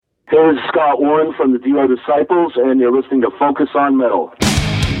Hey, this is Scott Warren from the Dio Disciples, and you're listening to Focus on Metal.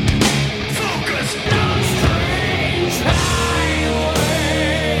 Focus on strange highways.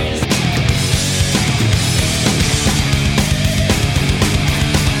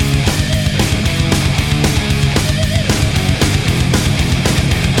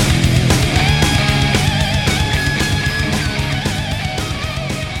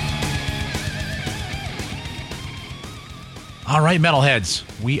 All right, metalheads,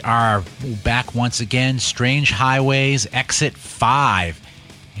 we are back once again. Strange Highways, Exit 5.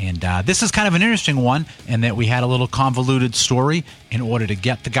 And this is kind of an interesting one in that we had a little convoluted story in order to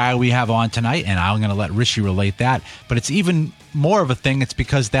get the guy we have on tonight, and I'm going to let Richie relate that. But it's even more of a thing. It's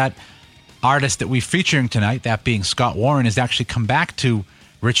because that artist that we're featuring tonight, that being Scott Warren, has actually come back to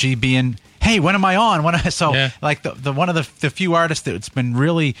Richie being, hey, when am I on? Like the one of the few artists that's been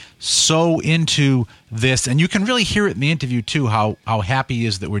really so into this, and you can really hear it in the interview too, how happy he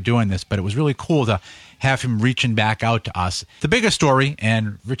is that we're doing this. But it was really cool to have him reaching back out to us. The bigger story,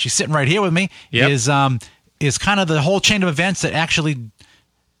 and Richie's sitting right here with me, is kind of the whole chain of events that actually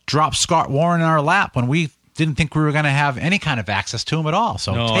dropped Scott Warren in our lap when we didn't think we were going to have any kind of access to him at all.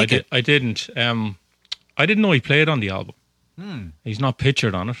 So no, I didn't. I didn't know he played on the album. He's not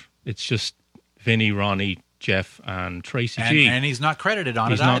pictured on it. It's just Vinny, Ronnie, Jeff, and Tracy G. And he's not credited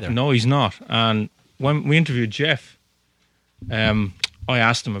on it either. No, he's not. And when we interviewed Jeff, I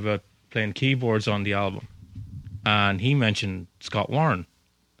asked him about playing keyboards on the album, and he mentioned Scott Warren.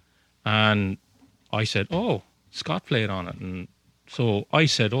 And I said, oh, Scott played on it. And so I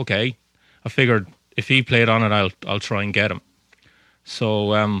said, okay. I figured if he played on it, I'll try and get him.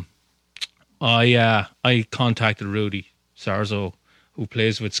 So I contacted Rudy Sarzo, who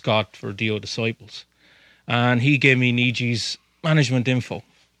plays with Scott for Dio Disciples, and he gave me Niji's management info.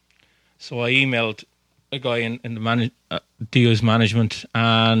 So I emailed a guy in the Dio's management,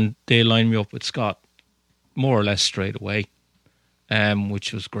 and they lined me up with Scott more or less straight away,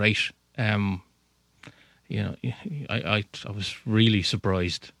 which was great. I was really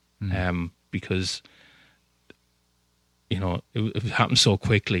surprised because it happened so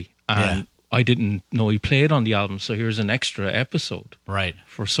quickly, and I didn't know he played on the album, so here's an extra episode. Right.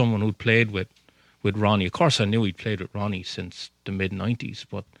 For someone who'd played with Ronnie. Of course, I knew he'd played with Ronnie since the mid-90s,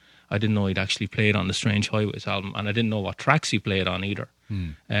 but I didn't know he'd actually played on the Strange Highways album, and I didn't know what tracks he played on either,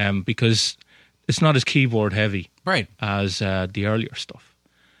 because it's not as keyboard-heavy as the earlier stuff.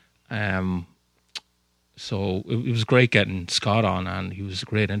 So it was great getting Scott on, and he was a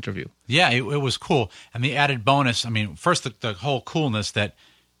great interview. Yeah, it was cool. And the added bonus, I mean, first the whole coolness that,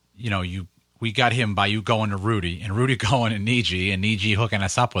 we got him by you going to Rudy, and Rudy going to Niji, and Niji hooking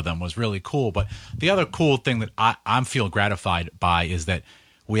us up with him was really cool. But the other cool thing that I feel gratified by is that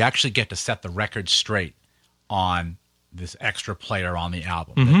we actually get to set the record straight on this extra player on the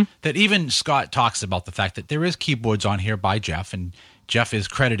album. That even Scott talks about the fact that there is keyboards on here by Jeff, and Jeff is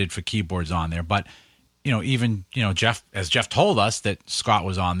credited for keyboards on there. But Jeff, as Jeff told us, that Scott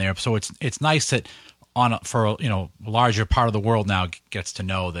was on there. So it's nice that for a larger part of the world now gets to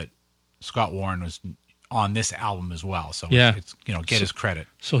know that Scott Warren was on this album as well. So it's get his credit.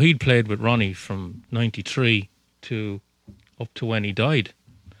 So he'd played with Ronnie from 93 to up to when he died.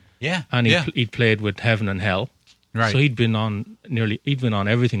 Yeah. And he'd played with Heaven and Hell. Right. So he'd been on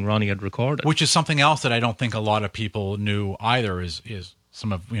everything Ronnie had recorded. Which is something else that I don't think a lot of people knew either is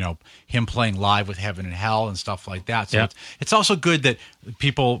some of him playing live with Heaven and Hell and stuff like that. So it's also good that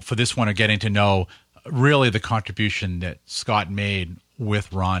people for this one are getting to know really the contribution that Scott made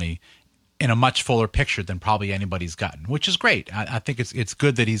with Ronnie in a much fuller picture than probably anybody's gotten, which is great. I think it's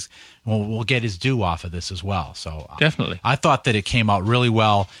good that we'll get his due off of this as well. So definitely, I thought that it came out really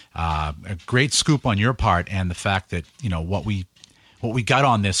well. A great scoop on your part, and the fact that what we got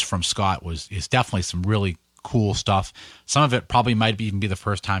on this from Scott is definitely some really cool stuff. Some of it probably might even be the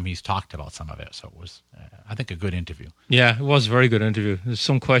first time he's talked about some of it. So it was, I think, a good interview. Yeah, it was a very good interview. There's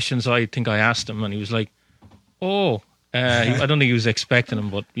some questions I think I asked him, and he was like, "Oh." I don't think he was expecting them,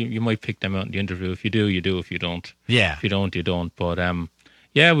 but you might pick them out in the interview. If you do, you do. If you don't, If you don't, you don't. But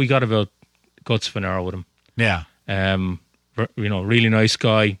we got about guts of an hour with him. Yeah. Really nice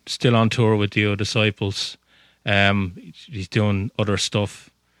guy. Still on tour with Dio Disciples. He's doing other stuff.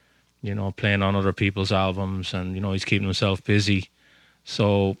 Playing on other people's albums, and he's keeping himself busy.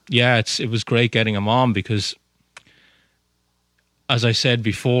 So it was great getting him on because, as I said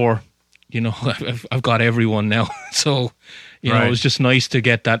before, I've got everyone now. So, it was just nice to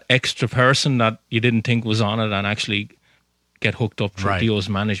get that extra person that you didn't think was on it and actually get hooked up through Dio's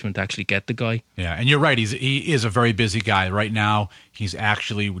management to actually get the guy. Yeah, and you're right. He is a very busy guy. Right now, he's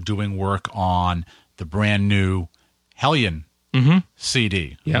actually doing work on the brand new Hellion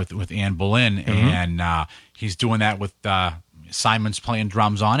CD Yeah. with Anne Boleyn, and he's doing that with Simon's playing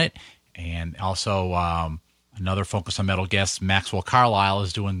drums on it, and also another Focus on Metal guest, Maxwell Carlisle,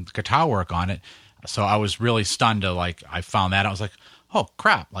 is doing guitar work on it. So I was really stunned to I found that. I was like, oh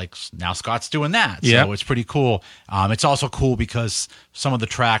crap, now Scott's doing that. Yeah. So it's pretty cool. It's also cool because some of the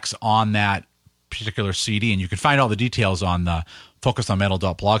tracks on that particular CD, and you can find all the details on the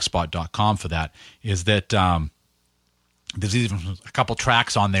focusonmetal.blogspot.com for that, is that there's even a couple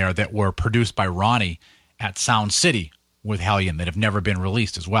tracks on there that were produced by Ronnie at Sound City with Hellion that have never been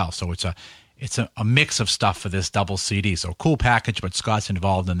released as well. So it's a mix of stuff for this double CD. So cool package, but Scott's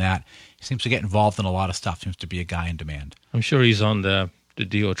involved in that. He seems to get involved in a lot of stuff. Seems to be a guy in demand. I'm sure he's on the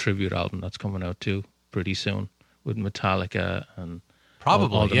Dio tribute album that's coming out too pretty soon with Metallica and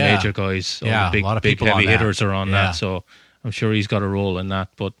Probably, all the yeah. major guys. All Yeah, the a lot of big people heavy on that. hitters are on Yeah. that. So I'm sure he's got a role in that.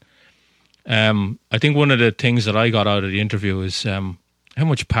 But I think one of the things that I got out of the interview is how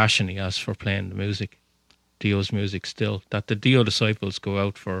much passion he has for playing the music, Dio's music still. That the Dio disciples go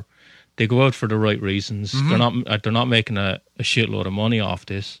out for the right reasons. They're not making a shitload of money off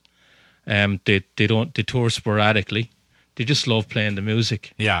this. They tour sporadically. They just love playing the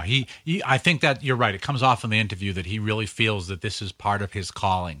music. Yeah, I think that you're right. It comes off in the interview that he really feels that this is part of his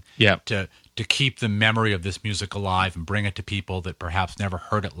calling. Yeah. To keep the memory of this music alive and bring it to people that perhaps never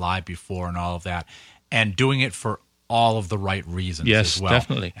heard it live before and all of that, and doing it for all of the right reasons Yes, as well.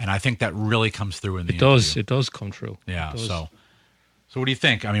 definitely. And I think that really comes through in the interview. It does come true. Yeah. It does. So what do you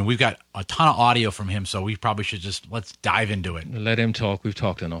think? I mean, we've got a ton of audio from him, so we probably should let's dive into it. Let him talk. We've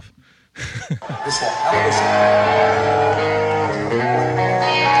talked enough.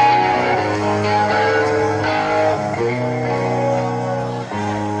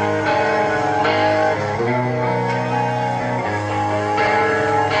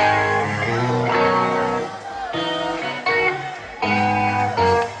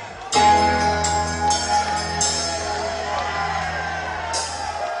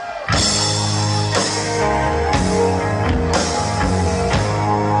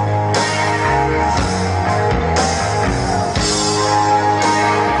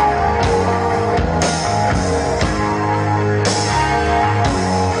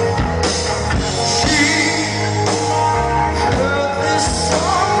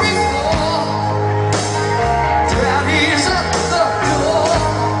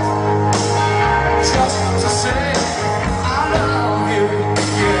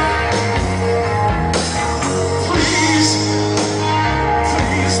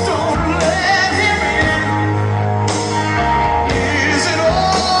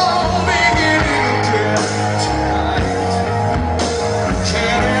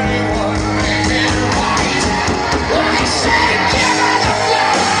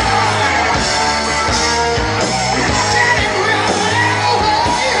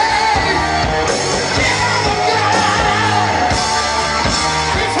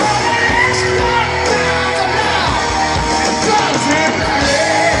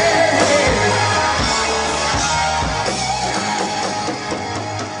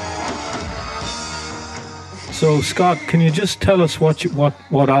 So Scott, can you just tell us what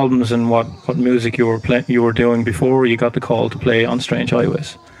albums and what music you were doing before you got the call to play on Strange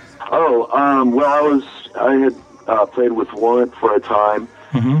Highways? Oh, well, I had played with Warrant for a time,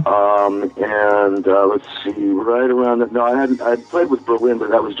 and let's see, right around that. No, I'd played with Berlin, but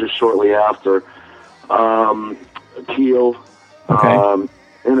that was just shortly after. Keel, Okay.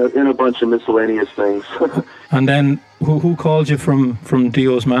 in a bunch of miscellaneous things. And then who called you from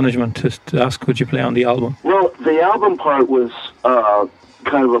Dio's management to ask could you play on the album? Well, the album part was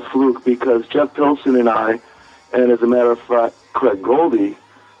kind of a fluke because Jeff Pilson and I, and as a matter of fact, Craig Goldie,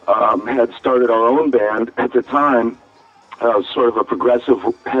 had started our own band at the time, sort of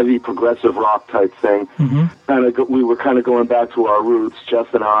a heavy progressive rock type thing. Mm-hmm. We were kind of going back to our roots,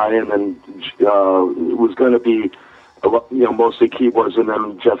 Jeff and I, and then it was going to be mostly keyboards, and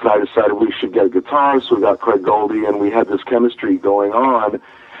then Jeff and I decided we should get a guitar, so we got Craig Goldie, and we had this chemistry going on.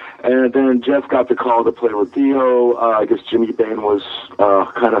 And then Jeff got the call to play with Dio. I guess Jimmy Bain was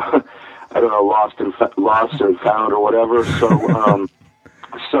kind of, I don't know, lost and found or whatever. So,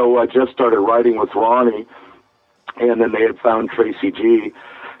 so Jeff started writing with Ronnie, and then they had found Tracy G.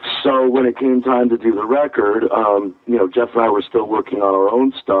 So when it came time to do the record, Jeff and I were still working on our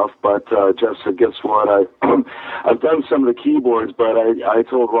own stuff, but Jeff said, guess what, I've done some of the keyboards, but I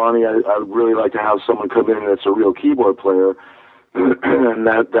told Ronnie I'd really like to have someone come in that's a real keyboard player, and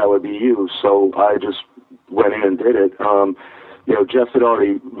that would be you. So I just went in and did it. Jeff had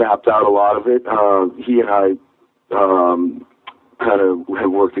already mapped out a lot of it. He and I kind of had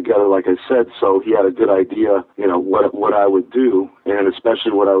worked together, like I said, so he had a good idea, you know, what I would do, and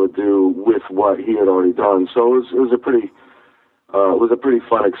especially what I would do with what he had already done. So it was a pretty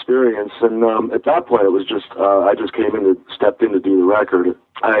fun experience. And at that point, it was just I just stepped in to do the record.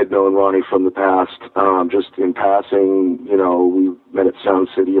 I had known Ronnie from the past, just in passing. You know, we met at Sound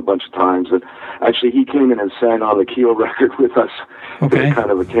City a bunch of times, and actually he came in and sang on the Keel record with us. Okay.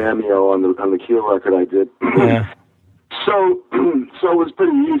 Kind of a cameo on the Keel record I did. Yeah. So it was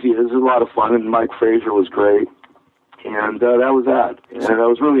pretty easy. It was a lot of fun, and Mike Frazier was great. And that was that. And I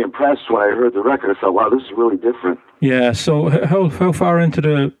was really impressed when I heard the record. I thought, wow, this is really different. Yeah. So how far into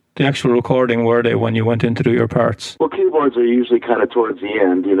the actual recording were they when you went in to do your parts? Well, keyboards are usually kind of towards the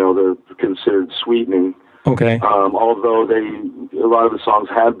end. You know, they're considered sweetening. Okay. Although a lot of the songs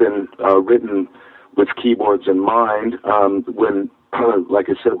have been written with keyboards in mind. When, like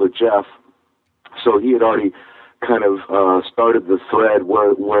I said, with Jeff, so he had already kind of started the thread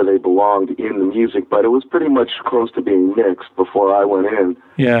where they belonged in the music, but it was pretty much close to being mixed before I went in.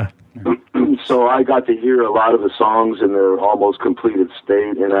 Yeah. So I got to hear a lot of the songs in their almost completed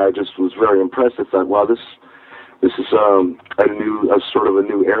state, and I just was very impressed. I thought, wow, this is a sort of a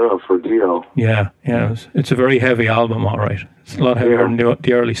new era for Dio. Yeah. It's a very heavy album, all right. It's a lot heavier than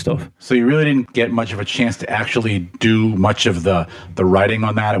the early stuff. So you really didn't get much of a chance to actually do much of the writing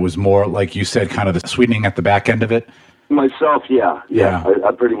on that. It was more, like you said, kind of the sweetening at the back end of it. Myself, yeah.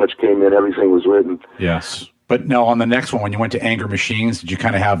 I pretty much came in. Everything was written. Yes. But now on the next one, when you went to Anger Machines, did you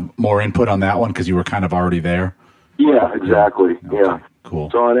kind of have more input on that one because you were kind of already there? Yeah, exactly. Okay. Yeah. Cool.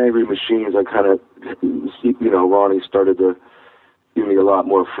 So on Angry Machines, I kind of, Ronnie started to give me a lot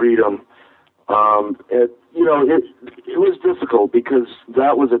more freedom. It was difficult because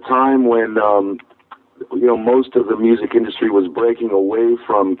that was a time when, most of the music industry was breaking away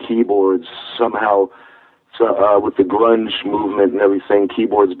from keyboards somehow. So with the grunge movement and everything,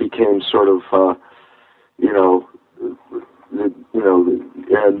 keyboards became sort of,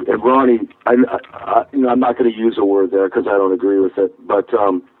 and Ronnie, I'm not going to use a word there because I don't agree with it, but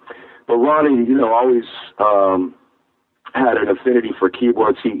Ronnie, always had an affinity for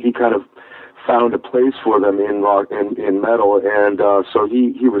keyboards. He kind of found a place for them in rock and in metal, and so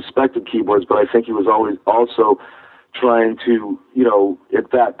he respected keyboards, but I think he was always also trying to,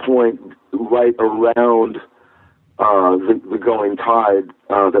 at that point, right around the going tide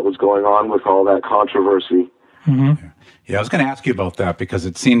that was going on with all that controversy. Mm-hmm. Yeah, I was going to ask you about that because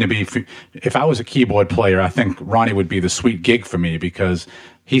it seemed to be, if I was a keyboard player, I think Ronnie would be the sweet gig for me because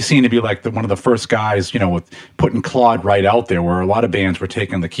he seemed to be like one of the first guys, with putting Claude right out there, where a lot of bands were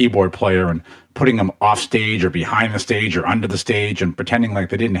taking the keyboard player and putting him off stage or behind the stage or under the stage and pretending like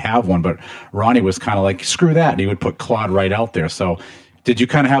they didn't have one. But Ronnie was kind of like, screw that. And he would put Claude right out there. So did you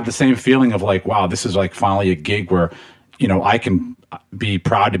kind of have the same feeling of like, wow, this is like finally a gig where, I can be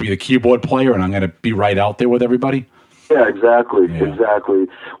proud to be the keyboard player and I'm going to be right out there with everybody? Yeah, exactly.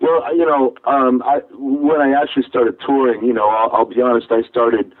 Well, when I actually started touring, I'll be honest, I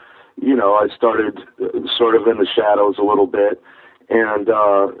started sort of in the shadows a little bit, and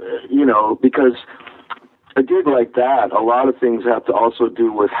because a gig like that, a lot of things have to also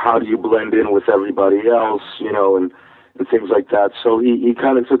do with how do you blend in with everybody else, and things like that. So he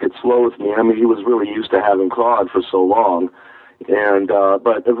kind of took it slow with me. I mean, he was really used to having Claude for so long, and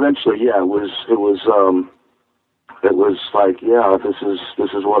but eventually, yeah, it was like, yeah, this is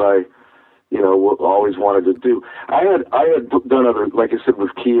what I, always wanted to do. I had done other, like I said,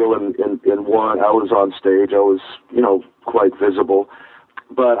 with Keel and one, I was on stage. I was, quite visible,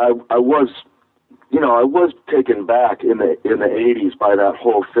 but I was taken back in the 80s by that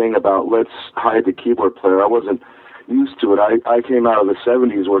whole thing about let's hide the keyboard player. I wasn't used to it. I came out of the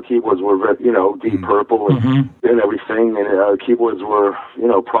 70s where keyboards were, Deep Purple and everything, and keyboards were,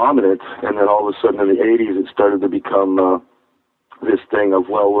 prominent. And then all of a sudden in the 80s, it started to become this thing of,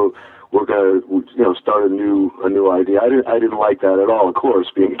 well, we're going to, start a new idea. I didn't like that at all, of course,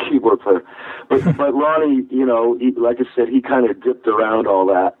 being a keyboard player. But Ronnie, like I said, he kind of dipped around all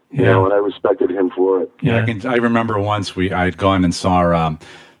that, and I respected him for it. Yeah, I remember once I had gone and saw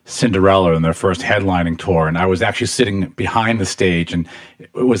Cinderella in their first headlining tour, and I was actually sitting behind the stage, and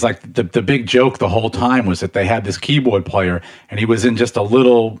it was like the big joke the whole time was that they had this keyboard player, and he was in just a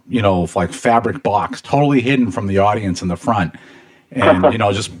little, like fabric box, totally hidden from the audience in the front, and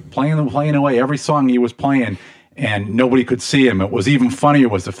just playing away every song he was playing, and nobody could see him. It was even funnier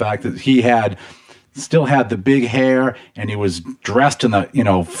was the fact that he still had the big hair, and he was dressed in the,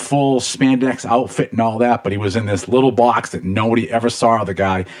 full spandex outfit and all that, but he was in this little box that nobody ever saw the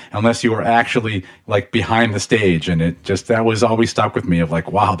guy unless you were actually like behind the stage. And that was always stuck with me of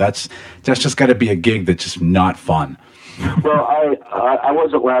like, wow, that's just got to be a gig that's just not fun. Well, I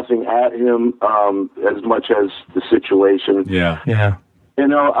wasn't laughing at him as much as the situation. Yeah. Yeah. You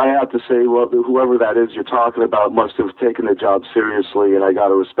know, I have to say, well, whoever that is you're talking about must have taken the job seriously, and I got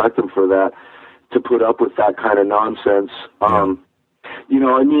to respect them for that, to put up with that kind of nonsense. You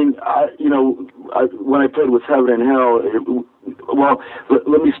know, I mean, when I played with Heaven and Hell,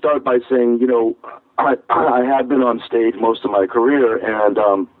 let me start by saying, you know, I had been on stage most of my career, and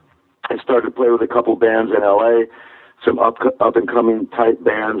I started to play with a couple bands in L.A., some up-and-coming type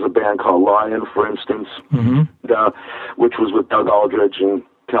bands, a band called Lion, for instance, which was with Doug Aldrich and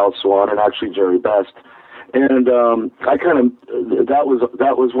Cal Swan and actually Jerry Best. And I kind of that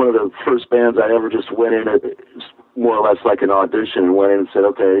was one of the first bands I ever just went in at, more or less like an audition, and went in and said,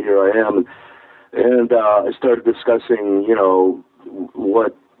 okay, here I am, and I started discussing, you know,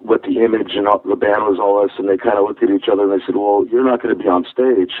 what the image and the band was, all this, and they kind of looked at each other and they said, well, you're not going to be on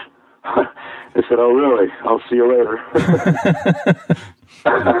stage. I said, oh, really? I'll see you later.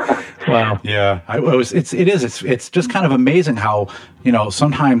 Wow. Yeah, it's just kind of amazing how, you know,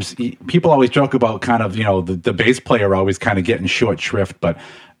 sometimes people always joke about kind of, you know, the bass player always kind of getting short shrift, but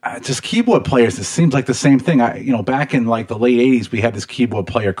just keyboard players, it seems like the same thing. You know, back in like the late 80s, we had this keyboard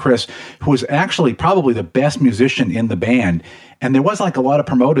player, Chris, who was actually probably the best musician in the band. And there was like a lot of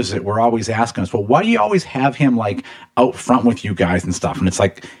promoters that were always asking us, well, why do you always have him like out front with you guys and stuff? And it's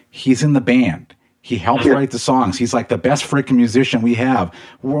like, he's in the band. He helps write the songs. He's like the best freaking musician we have.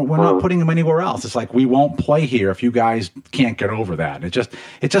 We're not putting him anywhere else. It's like, we won't play here if you guys can't get over that. It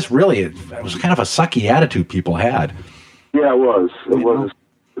just really, it was kind of a sucky attitude people had. Yeah, it was. It was.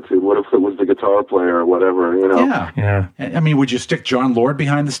 What if it was the guitar player or whatever, you know? Yeah. I mean, would you stick John Lord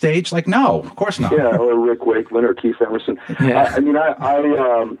behind the stage? Like, no, of course not. Yeah, or Rick Wakeman or Keith Emerson. Yeah. I mean,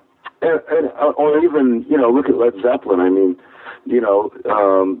 or even, you know, look at Led Zeppelin. I mean, you know,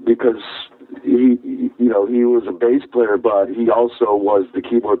 because he was a bass player, but he also was the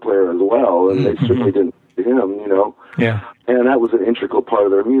keyboard player as well, and they certainly didn't see him, you know. Yeah. And that was an integral part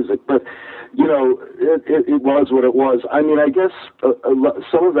of their music. But, you know, it was what it was. I mean, I guess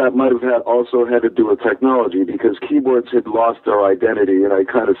some of that might have also had to do with technology, because keyboards had lost their identity, and I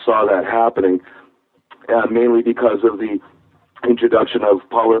kind of saw that happening, mainly because of the introduction of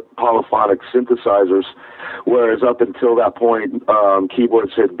polyphonic synthesizers, whereas up until that point,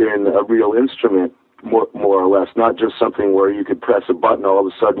 keyboards had been a real instrument, more or less, not just something where you could press a button, all of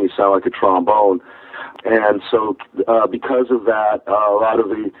a sudden you sound like a trombone. And so because of that, a lot of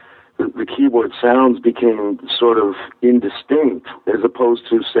the keyboard sounds became sort of indistinct, as opposed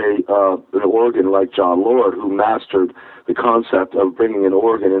to, say, an organ like John Lord, who mastered the concept of bringing an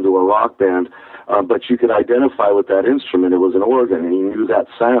organ into a rock band. But you could identify with that instrument. It was an organ, and you knew that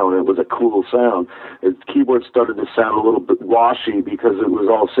sound. It was a cool sound. Keyboards started to sound a little bit washy because it was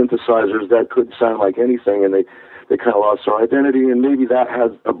all synthesizers that could sound like anything, and they kind of lost their identity, and maybe that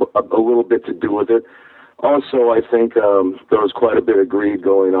has a little bit to do with it. Also, I think there was quite a bit of greed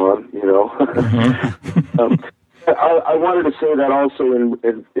going on, you know. I wanted to say that also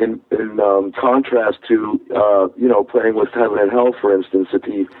in contrast to, you know, playing with Heaven and Hell, for instance,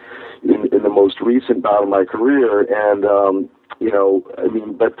 in the most recent bout of my career. And, you know, I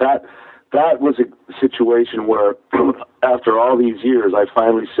mean, but that was a situation where after all these years, I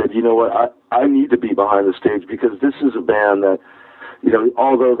finally said, you know what, I need to be behind the stage, because this is a band that, you know,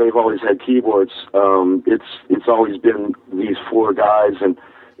 although they've always had keyboards, it's always been these four guys, and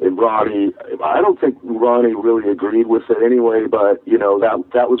Ronnie. I don't think Ronnie really agreed with it anyway, but you know,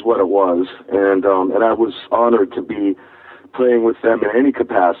 that was what it was, and I was honored to be playing with them in any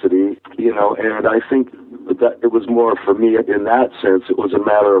capacity, you know, and I think that it was more for me in that sense. It was a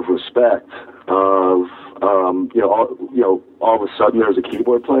matter of respect. Of all of a sudden there's a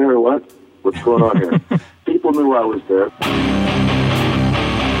keyboard player, or what's going on here? People knew I was there.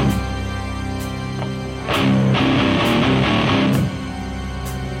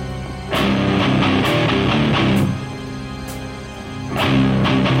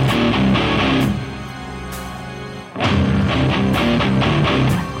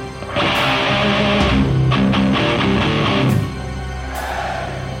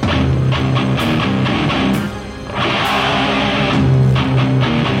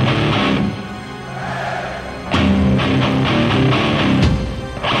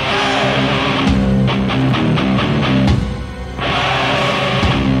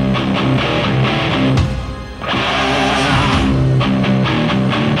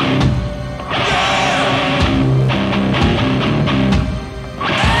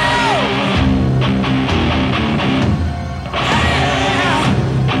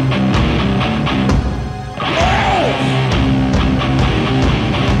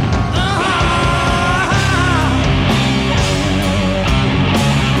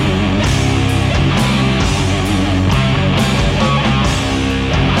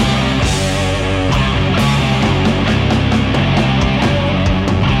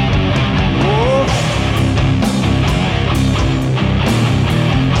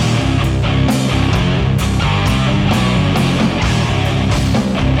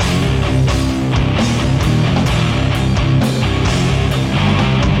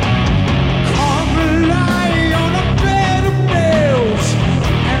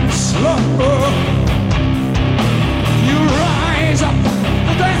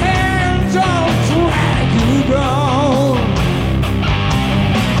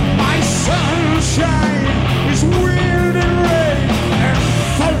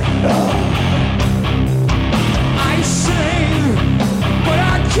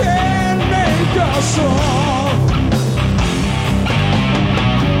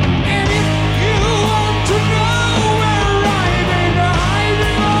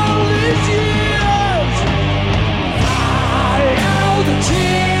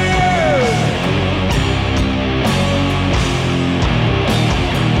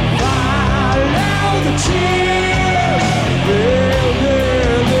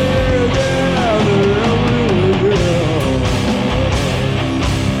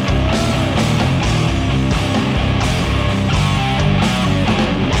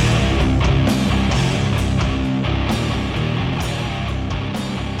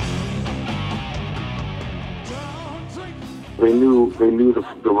 They knew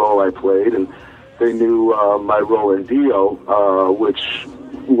the role I played, and they knew my role in Dio, which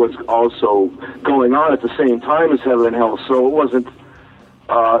was also going on at the same time as Heaven and Hell. So it wasn't.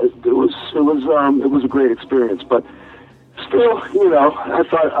 It was a great experience, but still, I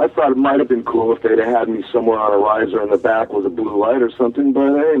thought it might have been cool if they'd have had me somewhere on a riser in the back with a blue light or something.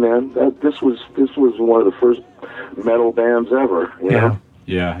 But hey, man, this was one of the first metal bands ever. You know?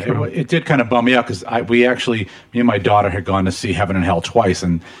 Yeah, it did kind of bum me out because me and my daughter had gone to see Heaven and Hell twice,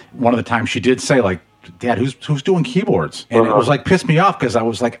 and one of the times she did say, like, Dad, who's doing keyboards? And it was like pissed me off because I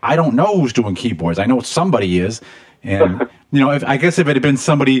was like, I don't know who's doing keyboards. I know somebody is, and I guess if it had been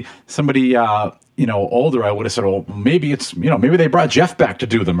somebody older, I would have said, well, maybe it's maybe they brought Jeff back to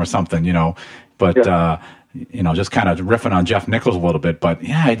do them or something, but. Just kind of riffing on Jeff Nichols a little bit, but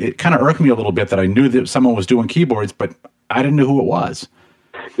yeah, it kind of irked me a little bit that I knew that someone was doing keyboards, but I didn't know who it was.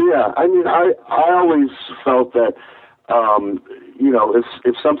 Yeah, I mean, I always felt that,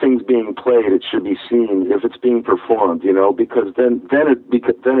 if something's being played, it should be seen. If it's being performed, because then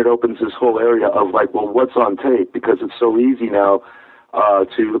it opens this whole area of like, well, what's on tape? Because it's so easy now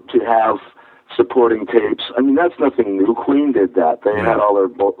to have supporting tapes. I mean, that's nothing new. Queen did that. They had all their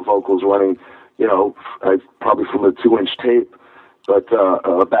vocals running, probably from a 2-inch tape, but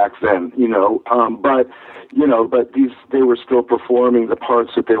back then, but they were still performing the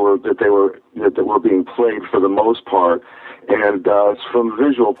parts that were being played for the most part. And from a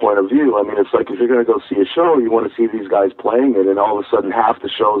visual point of view, I mean, it's like if you're going to go see a show, you want to see these guys playing it, and all of a sudden half the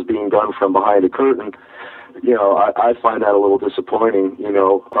show is being done from behind a curtain. I find that a little disappointing.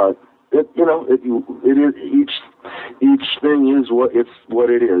 But it is each thing is what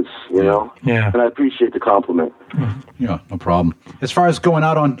it is. Yeah. And I appreciate the compliment. Yeah, no problem. As far as going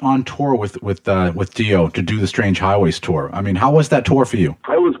out on tour with Dio to do the Strange Highways tour, I mean, how was that tour for you?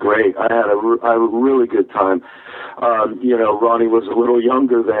 It was great. I had a really good time. Ronnie was a little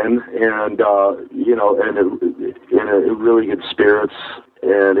younger then, and in a really good spirits,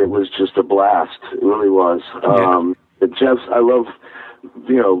 and it was just a blast. It really was.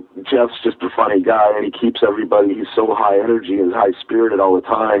 Jeff's just a funny guy, and he keeps everybody. He's so high energy and high spirited all the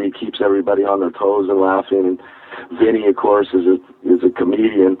time. He keeps everybody on their toes and laughing. And Vinny, of course, is a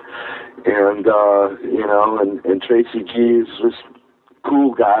comedian, and and Tracy G is just a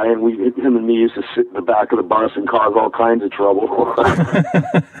cool guy, and him and me used to sit in the back of the bus and cause all kinds of trouble.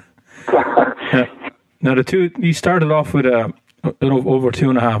 Now, you started off with over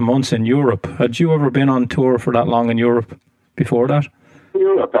 2.5 months in Europe. Had you ever been on tour for that long in Europe before that?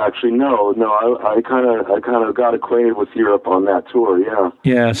 Europe, actually, no. I kind of got acquainted with Europe on that tour. Yeah.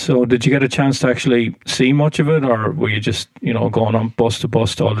 Yeah. So, did you get a chance to actually see much of it, or were you just going on bus to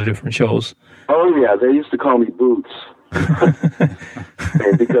bus to all the different shows? Oh yeah, they used to call me Boots,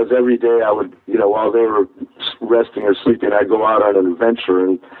 and because every day I would, while they were resting or sleeping, I'd go out on an adventure,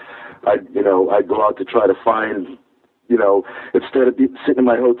 and I'd go out to try to find. Instead of sitting in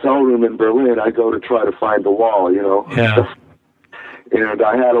my hotel room in Berlin, I go to try to find the wall. Yeah. And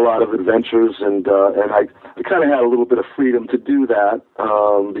I had a lot of adventures, and I kind of had a little bit of freedom to do that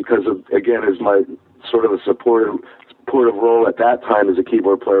because of, again, as my sort of a supportive role at that time as a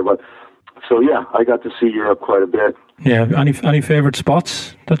keyboard player. But so yeah, I got to see Europe quite a bit. Yeah. Any favorite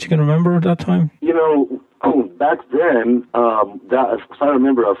spots that you can remember at that time? Back then, if I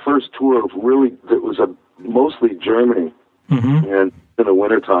remember, our first tour really it was mostly Germany, and in the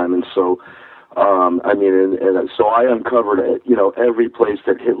wintertime, and so. So I uncovered, every place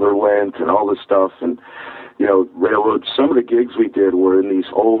that Hitler went and all this stuff, and, railroads. Some of the gigs we did were in these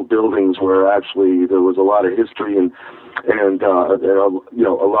old buildings where actually there was a lot of history and a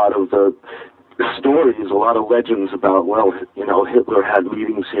lot of the stories, a lot of legends about, Hitler had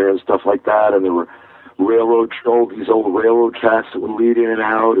meetings here and stuff like that, and there were these old railroad tracks that would lead in and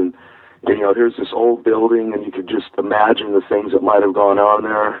out, and here's this old building, and you could just imagine the things that might have gone on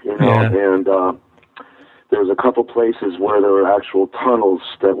there, and there's a couple places where there were actual tunnels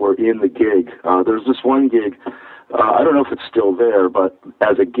that were in the gig. There's this one gig I don't know if it's still there, but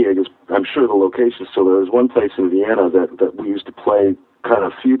as a gig, I'm sure the location's still there. There's one place in Vienna that we used to play kind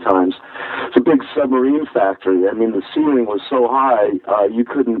of a few times. It's a big submarine factory. I mean, the ceiling was so high, you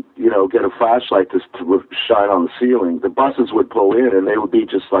couldn't, get a flashlight to shine on the ceiling. The buses would pull in, and they would be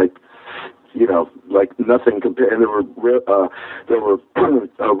just like nothing compared. And there were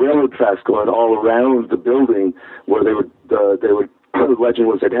railroad tracks going all around the building where they would. The legend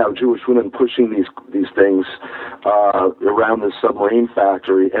was they'd have Jewish women pushing these things around this submarine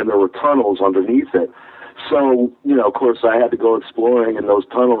factory, and there were tunnels underneath it. So, of course, I had to go exploring in those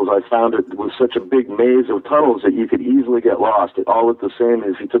tunnels. I found it was such a big maze of tunnels that you could easily get lost. It all looked the same.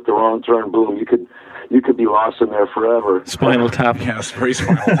 If you took the wrong turn, boom, you could be lost in there forever. Spinal Tap. Yes, very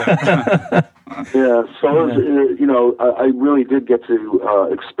Spinal Tap. Yeah, so it was, I really did get to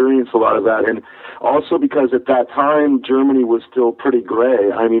experience a lot of that, and also because at that time Germany was still pretty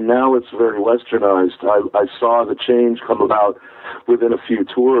gray. I mean, now it's very westernized. I saw the change come about within a few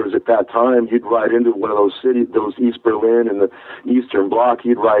tours. At that time, you'd ride into one of those cities, those East Berlin and the Eastern Bloc.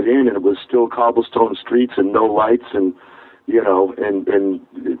 You'd ride in, and it was still cobblestone streets and no lights, and and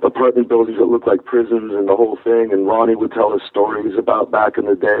apartment buildings that looked like prisons and the whole thing. And Ronnie would tell us stories about back in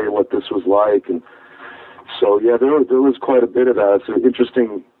the day, what this was like. And so, yeah, there was quite a bit of that. It's an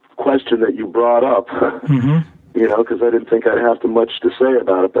interesting question that you brought up, because I didn't think I'd have too much to say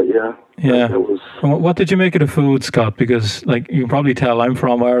about it. But, yeah. It was. What did you make of the food, Scott? Because, you can probably tell I'm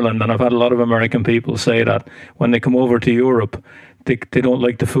from Ireland, and I've had a lot of American people say that when they come over to Europe, they don't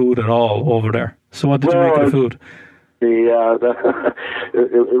like the food at all over there. So what did you make of the food?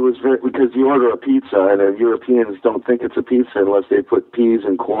 It was very, because you order a pizza, and Europeans don't think it's a pizza unless they put peas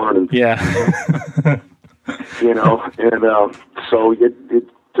and corn and so it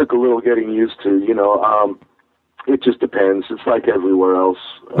took a little getting used to. It just depends. It's like everywhere else.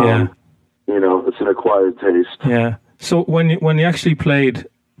 It's an acquired taste. Yeah. So when you actually played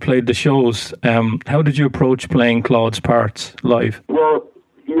the shows, how did you approach playing Claude's parts live? Well,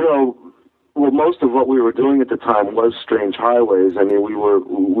 most of what we were doing at the time was Strange Highways. I mean,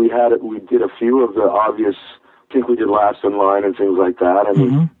 we did a few of the obvious. I think we did Last in Line and things like that. I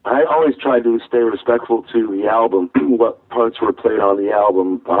mean, I always tried to stay respectful to the album, what parts were played on the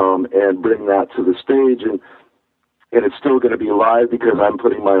album, and bring that to the stage. And it's still going to be live because I'm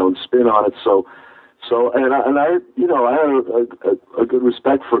putting my own spin on it. So, I had a good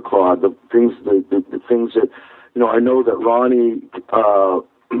respect for Claude. The things that, I know that Ronnie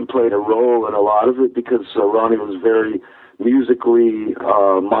played a role in a lot of it because Ronnie was very musically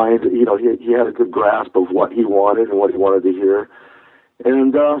minded. He had a good grasp of what he wanted and what he wanted to hear.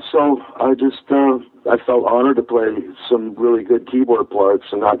 And so I just I felt honored to play some really good keyboard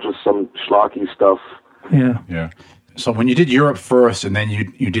parts and not just some schlocky stuff. Yeah. So when you did Europe first and then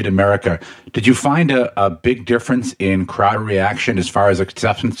you did America, did you find a big difference in crowd reaction as far as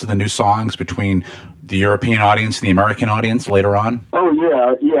acceptance to the new songs between the European audience and the American audience later on? Oh,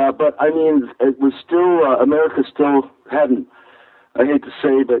 yeah. But, I mean, it was still, America still hadn't, I hate to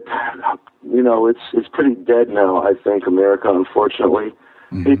say, but, it's pretty dead now, I think, America, unfortunately.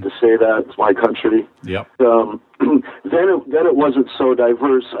 Hate to say that. It's my country. Yep. Then it wasn't so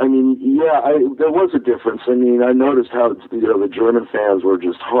diverse. I mean, there was a difference. I mean, I noticed how the German fans were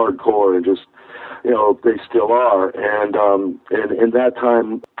just hardcore and just they still are. And in that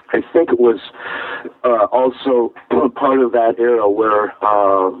time, I think it was also part of that era where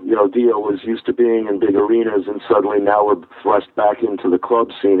Dio was used to being in big arenas, and suddenly now we're thrust back into the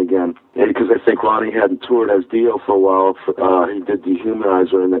club scene again. And because I think Ronnie hadn't toured as Dio for a while, he did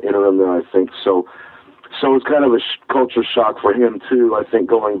Dehumanizer in the interim there, I think. So it's kind of a culture shock for him too. I think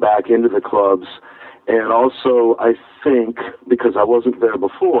going back into the clubs. And also, I think, because I wasn't there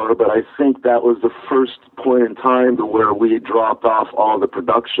before, but I think that was the first point in time to where we dropped off all the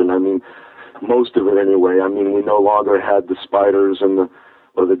production. I mean, most of it anyway. I mean, we no longer had the Spiders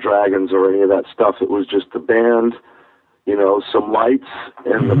or the Dragons or any of that stuff. It was just the band, some lights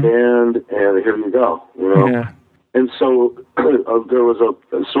and the band, and here you go, Yeah. And so there was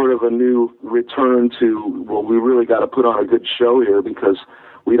a sort of a new return to, well, we really got to put on a good show here because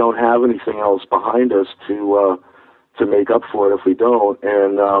we don't have anything else behind us to make up for it if we don't.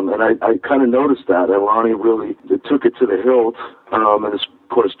 And I kind of noticed that, and Ronnie really took it to the hilt. And of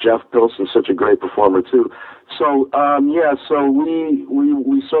course, Jeff Pilson's such a great performer too. So so we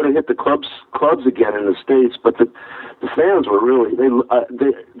sort of hit the clubs again in the States, but the fans were really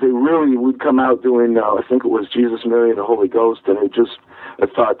they really would come out doing I think it was Jesus, Mary, and the Holy Ghost, and I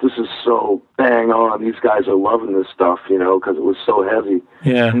thought, this is so bang on. These guys are loving this stuff, because it was so heavy.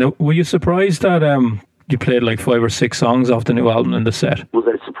 Yeah. Now, were you surprised that you played like 5 or 6 songs off the new album in the set? Was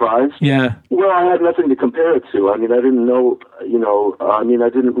I surprised? surprised? Yeah. Well, I had nothing to compare it to. I mean, I didn't know, I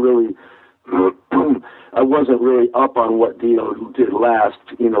didn't really, I wasn't really up on what Dio did last.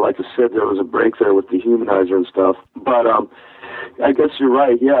 Like I said, there was a break there with Dehumanizer and stuff. But I guess you're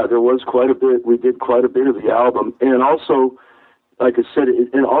right. Yeah, there was quite a bit. We did quite a bit of the album. And also, like I said, it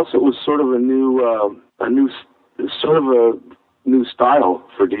was sort of a new style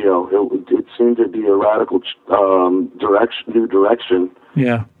for Dio. It seemed to be a radical new direction.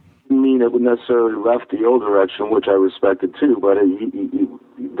 Yeah. I mean, it would necessarily left the old direction, which I respected too, but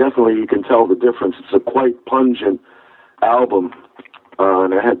definitely you can tell the difference. It's a quite pungent album,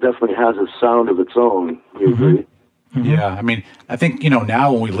 and it definitely has a sound of its own. You agree? Mm-hmm. Yeah, I mean, I think,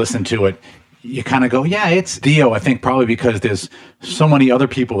 now when we listen to it, you kind of go, yeah, it's Dio. I think probably because there's so many other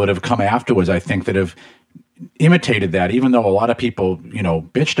people that have come afterwards, I think, that have imitated that, even though a lot of people,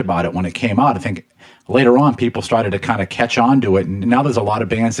 bitched about it when it came out. I think later on people started to kind of catch on to it, and now there's a lot of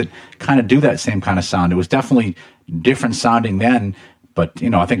bands that kind of do that same kind of sound. It was definitely different sounding then, but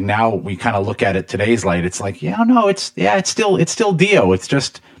I think now we kind of look at it today's light. It's like, it's still Dio. It's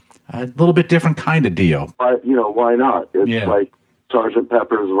just a little bit different kind of Dio. Why not? It's like Sgt.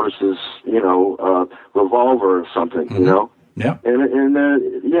 Pepper's versus Revolver or something. Mm-hmm. Yeah, and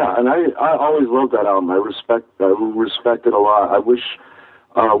I always loved that album. I respect it a lot. I wish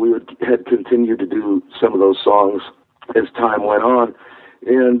we had continued to do some of those songs as time went on.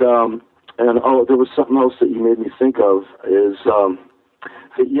 And there was something else that you made me think of is now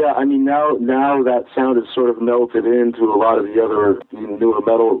that sound has sort of melted into a lot of the other newer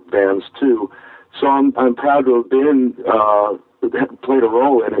metal bands too. So I'm proud to have been played a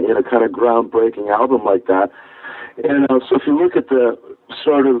role in a kind of groundbreaking album like that. And so if you look at the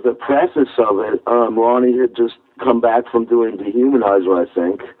sort of the preface of it, Ronnie had just come back from doing Dehumanizer, I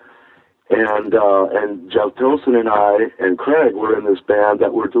think, and Jeff Pilson and I and Craig were in this band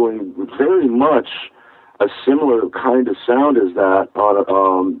that were doing very much a similar kind of sound as that,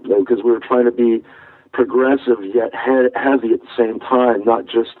 because we were trying to be progressive yet heavy at the same time, not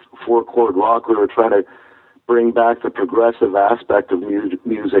just 4-chord rock. We were trying to bring back the progressive aspect of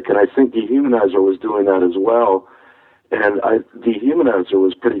music, and I think Dehumanizer was doing that as well. And Dehumanizer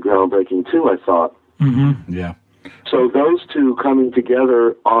was pretty groundbreaking too, I thought. Mm-hmm. Yeah. So those two coming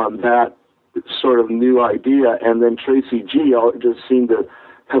together on that sort of new idea, and then Tracy G just seemed to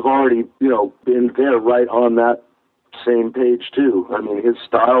have already, been there right on that same page too. I mean, his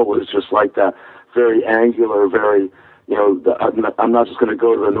style was just like that, very angular, very, I'm not just going to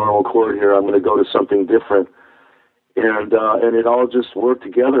go to the normal chord here. I'm going to go to something different. And it all just worked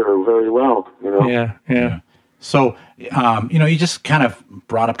together very well, Yeah. So, you just kind of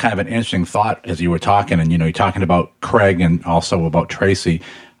brought up kind of an interesting thought as you were talking, and, you're talking about Craig and also about Tracy.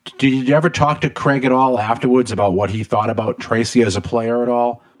 Did you ever talk to Craig at all afterwards about what he thought about Tracy as a player at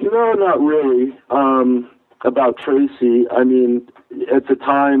all? No, not really. About Tracy, I mean, at the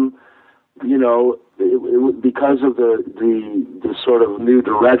time, it because of the sort of new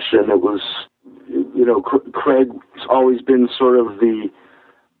direction, it was, Craig's always been sort of the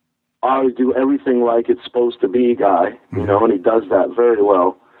I do everything like it's supposed to be guy, and he does that very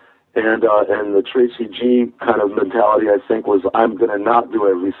well. And the Tracy G kind of mentality, I think, was I'm going to not do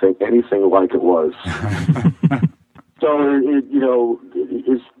anything like it was. So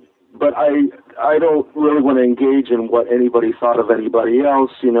but I don't really want to engage in what anybody thought of anybody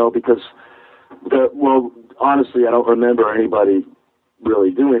else, because honestly, I don't remember anybody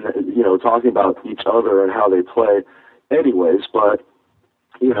really doing that, talking about each other and how they play, anyways. But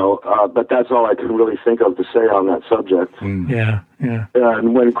but that's all I can really think of to say on that subject. Yeah.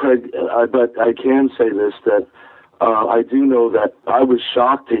 And when Craig, but I can say this, that I do know that I was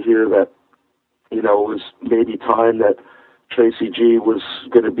shocked to hear that, it was maybe time that Tracy G was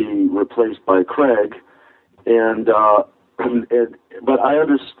going to be replaced by Craig. But I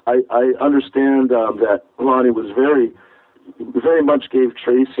understand that Ronnie was very much gave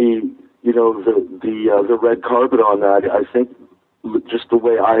Tracy, the red carpet on that. I think just the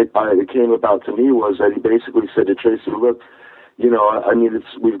way it came about to me was that he basically said to Tracy, look,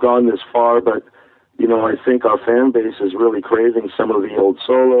 we've gone this far, but, I think our fan base is really craving some of the old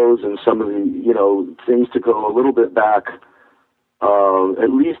solos and some of the, things to go a little bit back, at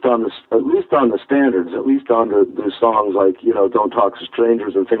least on the standards, at least on the songs like, Don't Talk to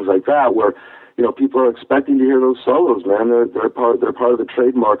Strangers and things like that, where, people are expecting to hear those solos, man. They're part of the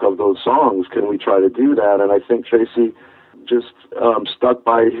trademark of those songs. Can we try to do that? And I think Tracy just stuck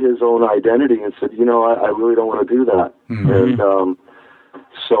by his own identity and said, I really don't want to do that. Mm-hmm. And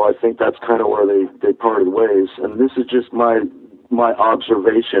so I think that's kind of where they parted ways. And this is just my my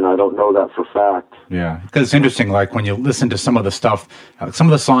observation. I don't know that for fact. Yeah, because it's interesting, like when you listen to some of the stuff, some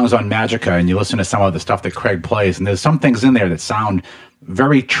of the songs on Magica, and you listen to some of the stuff that Craig plays, and there's some things in there that sound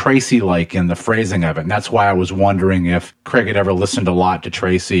very Tracy-like in the phrasing of it. And that's why I was wondering if Craig had ever listened a lot to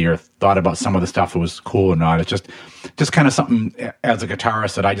Tracy or thought about some of the stuff that was cool or not. It's just kind of something as a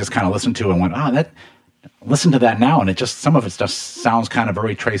guitarist that I just kind of listened to and went, listen to that now, and it just, some of it just sounds kind of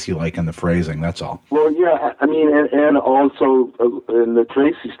very Tracy-like in the phrasing. That's all. Well, yeah, I mean, and also in the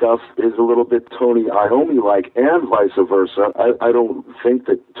Tracy stuff is a little bit Tony Iommi-like, and vice versa. I don't think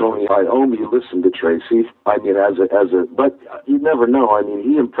that Tony Iommi listened to Tracy. I mean, but you never know. I mean,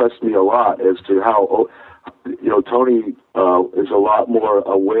 he impressed me a lot as to how, Tony is a lot more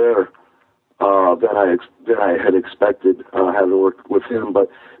aware than I had expected, having worked with him. But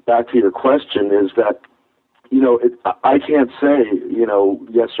back to your question is that, I can't say,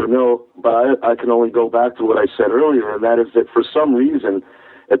 yes or no, but I can only go back to what I said earlier, and that is that for some reason,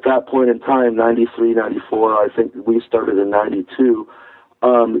 at that point in time, 93, 94, I think we started in 92,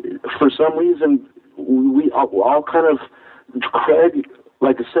 for some reason, we all kind of, Craig,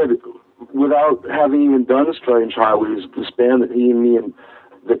 like I said, without having even done Strange Highways, this band that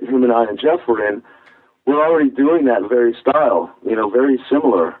that him and I and Jeff were in, we're already doing that very style, very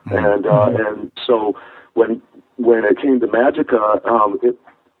similar. And so when it came to Magica,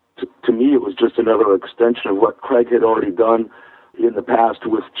 to me it was just another extension of what Craig had already done in the past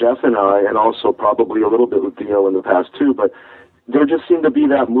with Jeff and I, and also probably a little bit with Dio in the past too. But there just seemed to be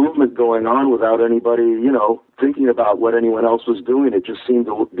that movement going on without anybody, thinking about what anyone else was doing. It just seemed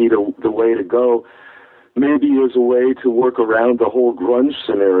to be the way to go. Maybe as a way to work around the whole grunge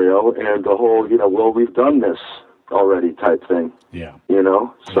scenario and the whole, we've done this already type thing. Yeah.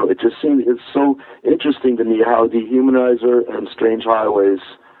 So it just seemed, it's so interesting to me how Dehumanizer and Strange Highways,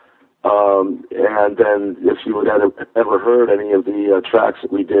 and then if you had ever heard any of the tracks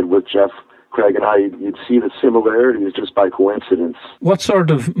that we did with Jeff, Craig, and I, you'd see the similarities just by coincidence. What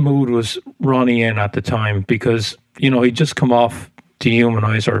sort of mood was Ronnie in at the time? Because, he'd just come off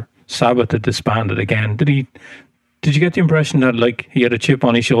Dehumanizer. Sabbath had disbanded again. Did you get the impression that he had a chip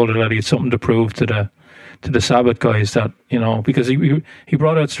on his shoulder, that he had something to prove to the Sabbath guys, that because he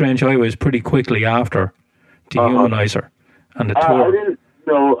brought out Strange Highways pretty quickly after Dehumanizer and the tour? I didn't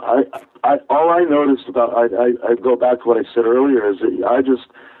know. I all I noticed about I go back to what I said earlier is that I just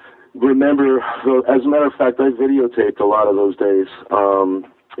remember. As a matter of fact, I videotaped a lot of those days.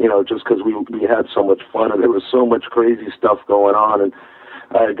 Just because we had so much fun and there was so much crazy stuff going on, and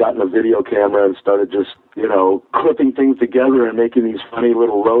I had gotten a video camera and started just, clipping things together and making these funny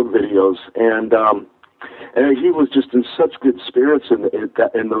little road videos. And he was just in such good spirits in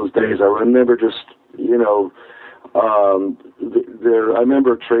those days. I remember just, I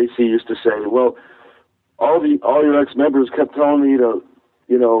remember Tracy used to say, well, all your ex-members kept telling me that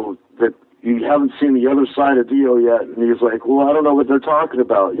you haven't seen the other side of Dio yet. And he was like, well, I don't know what they're talking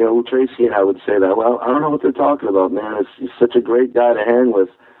about. Tracy and I would say that. Well, I don't know what they're talking about, man. He's such a great guy to hang with.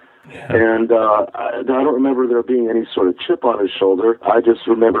 Yeah. And I don't remember there being any sort of chip on his shoulder. I just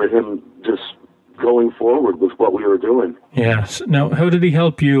remember him just going forward with what we were doing. Yes. Now, how did he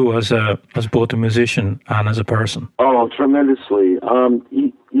help you as both a musician and as a person? Oh, tremendously.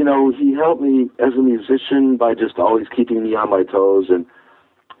 He helped me as a musician by just always keeping me on my toes and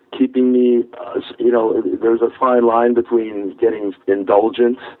keeping me, there's a fine line between getting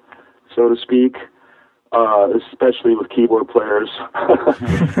indulgent, so to speak, especially with keyboard players.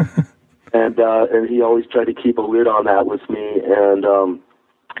 And he always tried to keep a lid on that with me and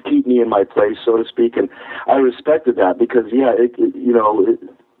keep me in my place, so to speak. And I respected that because,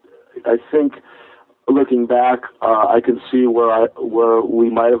 I think looking back, I can see where we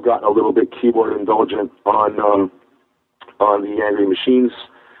might have gotten a little bit keyboard indulgent on the Angry Machines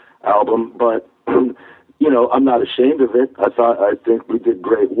album, but I'm not ashamed of it. I think we did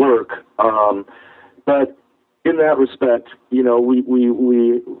great work. But in that respect, we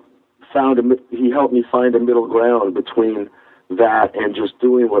found he helped me find a middle ground between that and just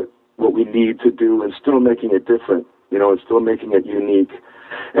doing what we need to do and still making it different, and still making it unique.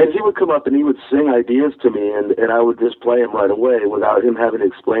 And he would come up and he would sing ideas to me, and I would just play him right away without him having to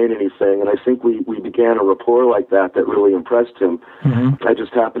explain anything. And I think we began a rapport like that really impressed him. Mm-hmm. I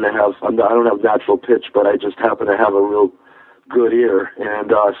just happen to have, I don't have natural pitch, but I just happen to have a real good ear.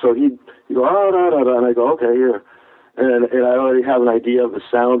 And so he'd go, oh, da, da, da, and I go, okay, here. And I already have an idea of the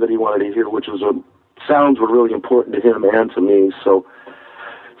sound that he wanted to hear, which was sounds were really important to him and to me. So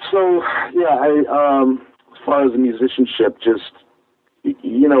yeah, as far as the musicianship, just,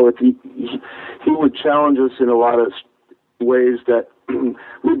 he would challenge us in a lot of ways that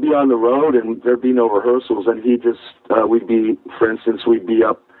we we'd be on the road and there'd be no rehearsals, and he just we'd be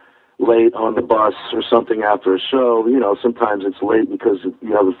up late on the bus or something after a show. You know, sometimes it's late because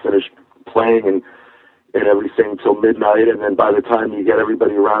you haven't finished playing and everything till midnight, and then by the time you get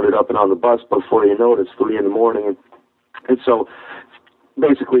everybody rounded up and on the bus, before you know it, it's 3 a.m. And so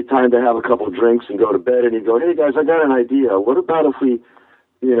basically time to have a couple of drinks and go to bed, and you go, hey guys, I got an idea. What about if we,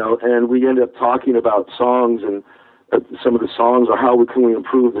 you know, and we end up talking about songs and some of the songs, or how can we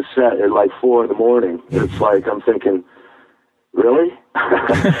improve the set at like 4 a.m. It's like, I'm thinking, really?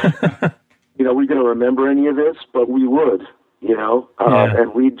 You know, we going to remember any of this? But we would, you know,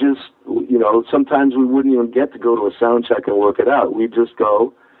 and we just, you know, sometimes we wouldn't even get to go to a sound check and work it out. We just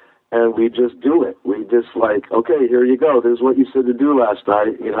go and we just do it. We just like, okay, here you go. This is what you said to do last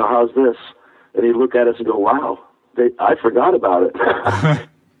night. You know, how's this? And he'd look at us and go, wow, I forgot about it.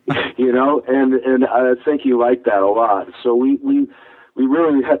 You know, and I think he liked that a lot. So we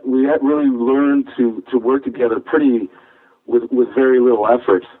really had learned to work together with very little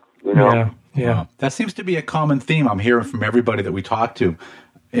effort. You know? Yeah. That seems to be a common theme I'm hearing from everybody that we talk to.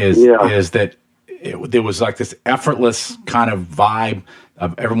 Is that there was like this effortless kind of vibe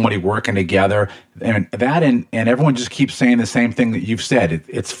of everybody working together, and everyone just keeps saying the same thing that you've said.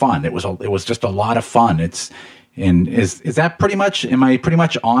 It's fun. It was just a lot of fun. And is that pretty much? Am I pretty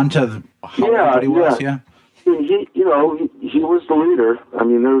much on to how everybody was? Yeah. He was the leader. I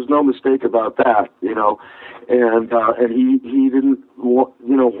mean, there was no mistake about that. You know, and he didn't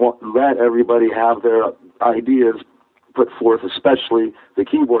let everybody have their ideas put forth, especially the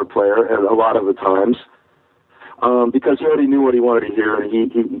keyboard player, and a lot of the times, because he already knew what he wanted to hear, and he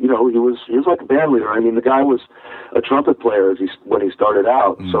was like a band leader. I mean, the guy was a trumpet player when he started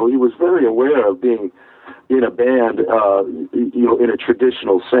out, so he was very aware of being in a band, in a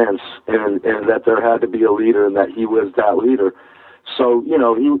traditional sense, and that there had to be a leader, and that he was that leader. So, you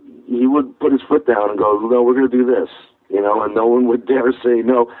know, he would put his foot down and go, no, we're going to do this, you know, and no one would dare say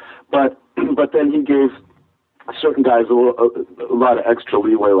no. But then he gave certain guys a lot of extra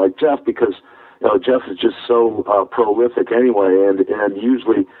leeway, like Jeff, because, you know, Jeff is just so prolific anyway, and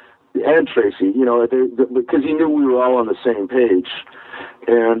usually, and Tracy, you know, because he knew we were all on the same page.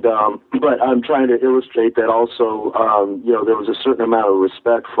 And but I'm trying to illustrate that also, there was a certain amount of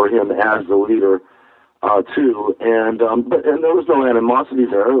respect for him as the leader too, and there was no animosity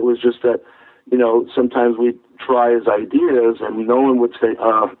there. It was just that, you know, sometimes we'd try his ideas and no one would say,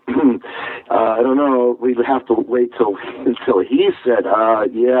 I don't know, we'd have to wait until he said,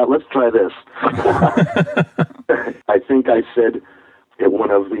 yeah, let's try this. I think I said at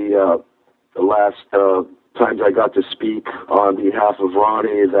one of the last times I got to speak on behalf of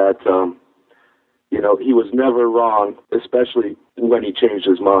Ronnie that, he was never wrong, especially when he changed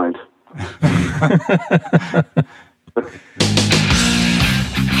his mind.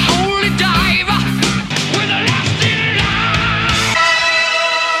 Holy dive with a lasting life.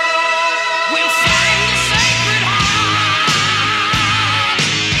 We'll find the sacred heart.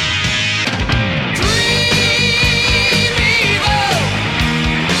 Dream evil.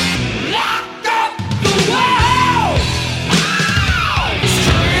 Locked up the world.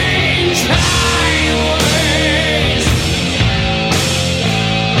 Strange highways.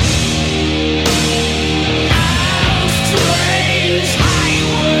 Strange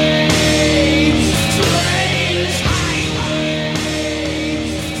highways. Strange highways.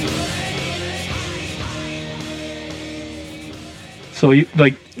 So,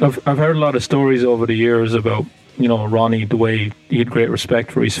 I've heard a lot of stories over the years about, you know, Ronnie, the way he had great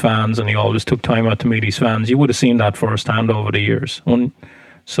respect for his fans, and he always took time out to meet his fans. You would have seen that firsthand over the years.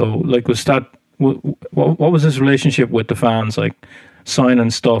 So, was that what was his relationship with the fans like? Signing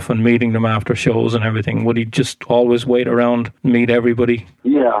stuff and meeting them after shows and everything. Would he just always wait around, meet everybody?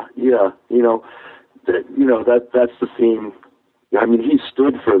 Yeah. That's the theme. I mean, he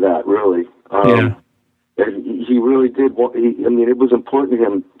stood for that, really. And he really did. It was important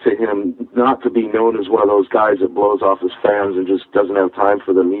to him not to be known as one of those guys that blows off his fans and just doesn't have time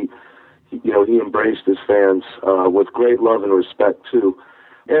for them. He embraced his fans with great love and respect too.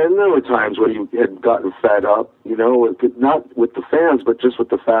 And there were times when he had gotten fed up, not with the fans, but just with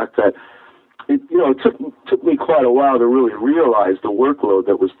the fact that it took me quite a while to really realize the workload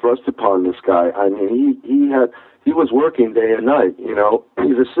that was thrust upon this guy. I mean, he was working day and night.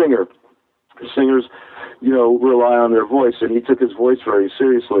 He's a singer. Singers, rely on their voice, and he took his voice very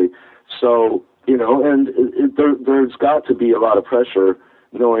seriously. So, there's got to be a lot of pressure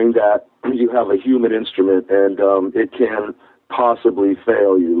knowing that you have a human instrument and it can possibly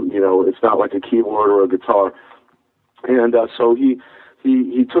fail you. It's not like a keyboard or a guitar. And so he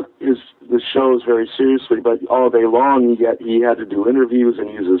he took the shows very seriously, but all day long he had to do interviews and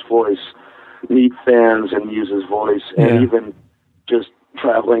use his voice, meet fans and use his voice, and even just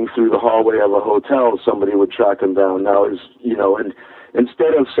traveling through the hallway of a hotel, somebody would track him down. Now and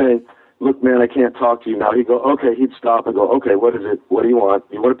instead of saying, "Look, man, I can't talk to you now," he'd go, "Okay." He'd stop and go, "Okay, what is it? What do you want?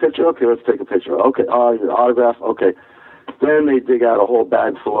 You want a picture? Okay, let's take a picture. Okay, your autograph? Okay." Then they dig out a whole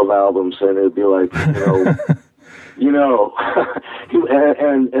bag full of albums, and it'd be like, and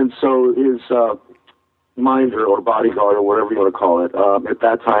so his minder or bodyguard or whatever you want to call it, at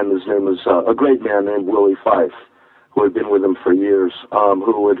that time his name was a great man named Willie Fife, who had been with him for years,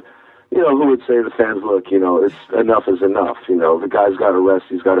 who would say to the fans, "Look, it's enough is enough. The guy's got to rest.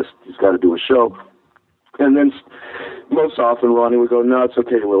 He's got to do a show." And then most often Ronnie would go, "No, it's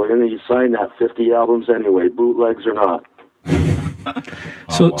okay, Willie." And then you sign that 50 albums anyway, bootlegs or not.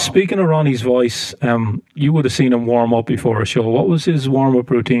 So speaking of Ronnie's voice, you would have seen him warm up before a show. What was his warm-up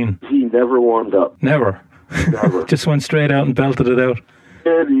routine? He never warmed up. Never? Never. Just went straight out and belted it out?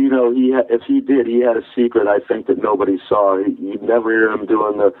 And, if he did, he had a secret, I think, that nobody saw. You'd never hear him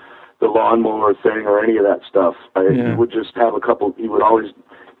doing the lawnmower thing or any of that stuff. He would just have a couple, he'd always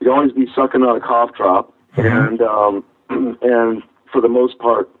be sucking on a cough drop. And for the most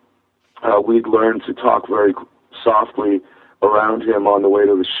part, we'd learn to talk very softly around him on the way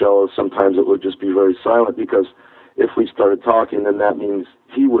to the show. Sometimes it would just be very silent, because if we started talking, then that means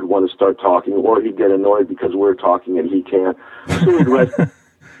he would want to start talking, or he'd get annoyed because we're talking and he can't. So he'd rest.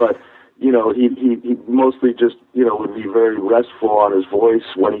 But, he mostly just, would be very restful on his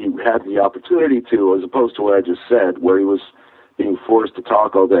voice when he had the opportunity to, as opposed to what I just said, where he was being forced to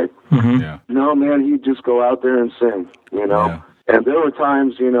talk all day. Yeah. No, man, he'd just go out there and sing, Yeah. And there were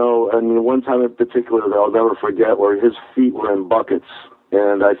times, one time in particular that I'll never forget, where his feet were in buckets.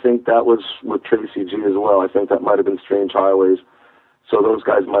 And I think that was with Tracy G as well. I think that might have been Strange Highways. So those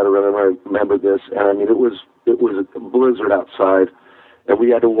guys might have remembered this. And it was a blizzard outside. And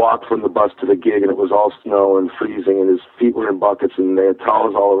we had to walk from the bus to the gig, and it was all snow and freezing, and his feet were in buckets, and they had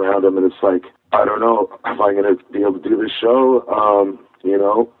towels all around him. And it's like, I don't know if I'm going to be able to do this show,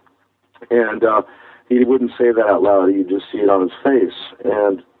 And he wouldn't say that out loud. You'd just see it on his face.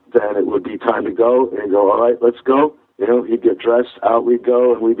 And then it would be time to go, and he'd go, "All right, let's go." He'd get dressed, out we'd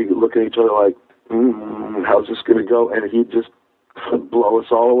go, and we'd be looking at each other like, how's this going to go? And he'd just blow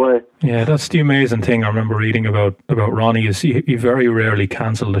us all away. Yeah, that's the amazing thing I remember reading about Ronnie, is he very rarely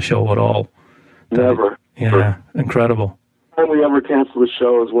cancelled a show at all. Never. Incredible. The only time we ever canceled a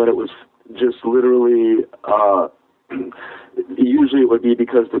show is when it was just literally, usually it would be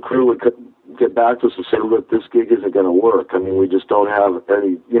because the crew would get back to us and say, "Look, this gig isn't going to work. I mean, we just don't have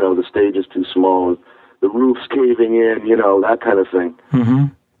any, the stage is too small, the roof's caving in, that kind of thing." Mm-hmm.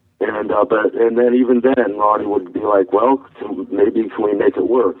 And then even then, Ronnie would be like, "Well, can we make it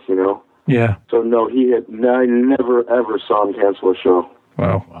work, Yeah. So no, I never ever saw him cancel a show.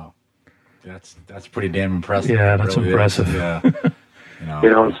 Wow. That's pretty damn impressive. Yeah, that's really impressive. Is. Yeah.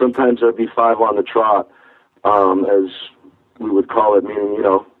 And sometimes there'd be 5 on the trot, as we would call it, meaning,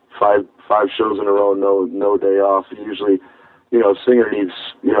 5 shows in a row, no day off. Usually, singer needs,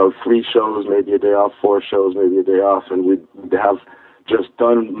 3 shows, maybe a day off, 4 shows, maybe a day off, and we'd have just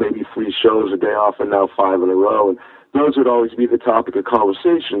done maybe 3 shows, a day off, and now 5 in a row. And those would always be the topic of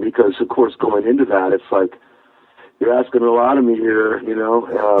conversation, because, of course, going into that, it's like, you're asking a lot of me here,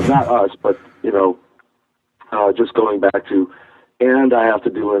 not us, but, just going back to, and I have to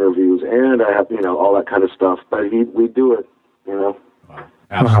do interviews, and I have, all that kind of stuff. But we do it, Wow.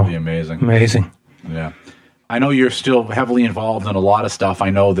 Absolutely amazing. Amazing. Yeah. I know you're still heavily involved in a lot of stuff. I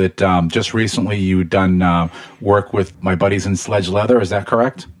know that just recently you've done work with my buddies in Sledge Leather. Is that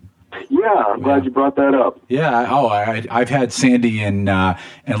correct? Yeah, I'm glad you brought that up. Yeah. I've had Sandy and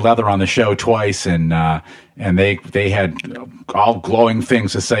Leather on the show twice, and they had all glowing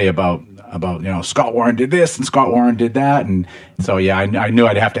things to say about Scott Warren did this and Scott Warren did that, and so yeah, I knew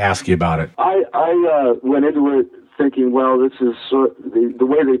I'd have to ask you about it. I went into it thinking, well, this is the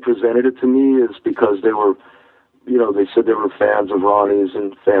way they presented it to me is because they were, they said they were fans of Ronnie's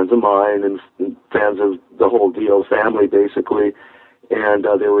and fans of mine and fans of the whole Dio family, basically. And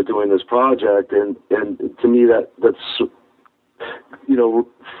they were doing this project, and to me that's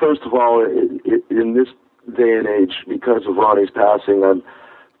first of all, in this day and age, because of Ronnie's passing,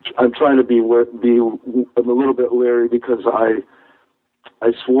 I'm trying to be a little bit leery, because I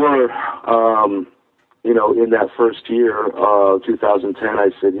swore, in that first year, 2010, I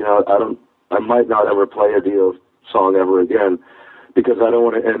said, I might not ever play a Dio song ever again, because I don't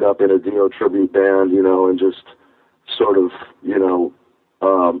want to end up in a Dio tribute band, and just sort of,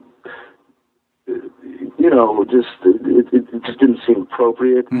 it just didn't seem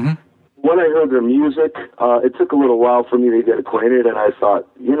appropriate. Mm-hmm. When I heard their music, it took a little while for me to get acquainted, and I thought,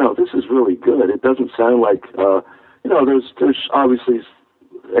 this is really good. It doesn't sound like, there's obviously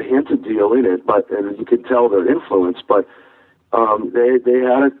a hint of Dio in it, and you can tell their influence, but they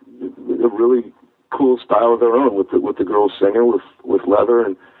had a really cool style of their own with the girl singer with Leather,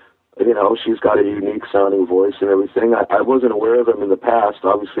 and she's got a unique sounding voice and everything. I wasn't aware of them in the past.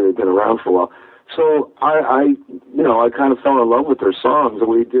 Obviously, they've been around for a while. So I kind of fell in love with their songs.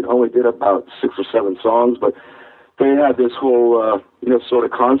 We only did about 6 or 7 songs, but they had this whole sort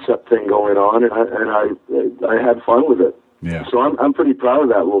of concept thing going on, and I had fun with it. Yeah. So I'm pretty proud of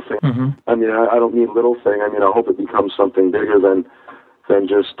that little thing. Mm-hmm. I mean, I don't mean little thing. I mean, I hope it becomes something bigger than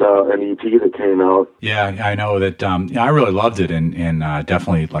just an EP that came out. Yeah, I know that. I really loved it, and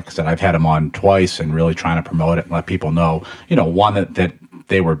definitely, like I said, I've had them on twice, and really trying to promote it and let people know, one that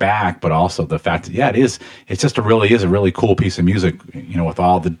they were back, but also the fact that it's just a really cool piece of music, with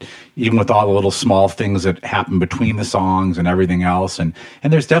all the little small things that happen between the songs and everything else, and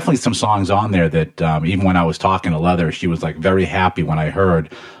there's definitely some songs on there that even when I was talking to Leather, she was like very happy when I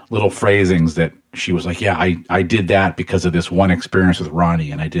heard little phrasings that she was like, yeah, I did that because of this one experience with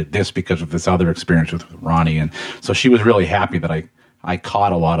Ronnie, and I did this because of this other experience with Ronnie, and so she was really happy that I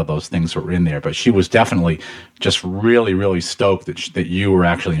caught a lot of those things that were in there, but she was definitely just really, really stoked that you were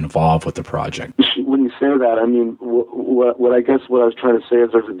actually involved with the project. When you say that, I mean, what I guess what I was trying to say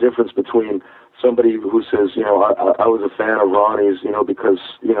is there's a difference between somebody who says, I was a fan of Ronnie's, because,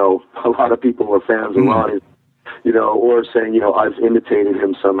 a lot of people were fans of Ronnie's, or saying, I've imitated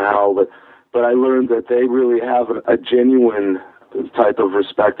him somehow, but I learned that they really have a genuine type of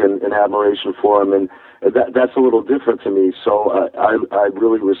respect and admiration for him, and that's a little different to me. So I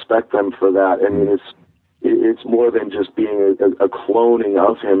really respect them for that. I mean, it's more than just being a cloning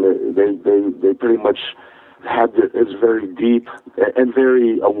of him. They pretty much had this very deep and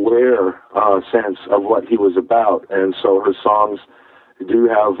very aware sense of what he was about, and so her songs do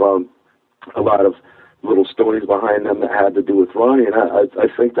have a lot of little stories behind them that had to do with Ronnie, and I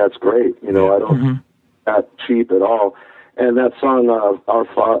think that's great. I don't that cheap at all. And that song,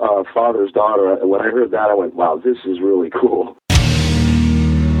 Our Father's Daughter, when I heard that, I went, wow, this is really cool.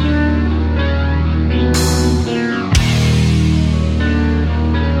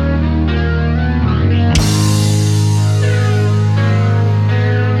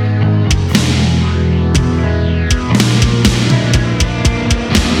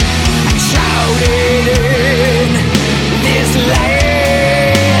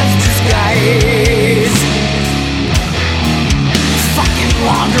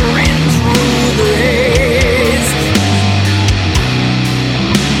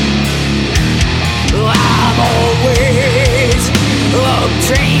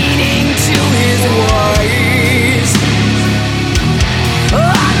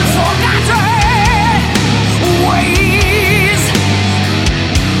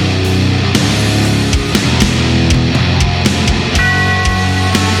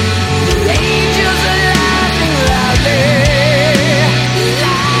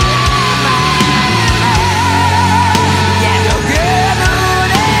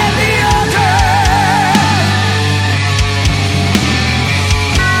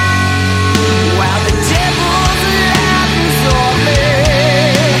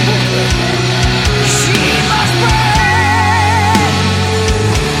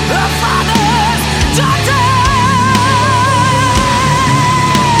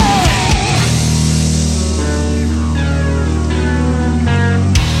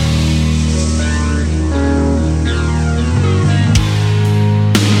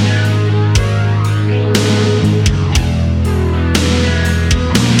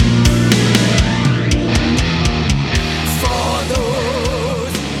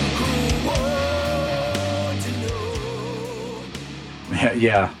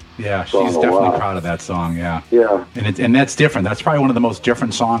 Yeah, she's definitely proud of that song. Yeah, and that's different. That's probably one of the most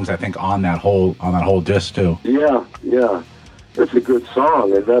different songs I think on that whole disc too. Yeah, it's a good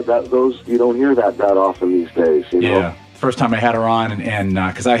song, and those you don't hear that often these days. You know? First time I had her on, and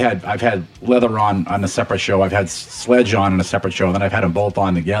because I've had Leather on a separate show, I've had Sledge on a separate show, and then I've had them both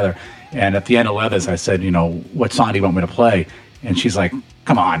on together. And at the end of Leather's, I said, what song do you want me to play? And she's like,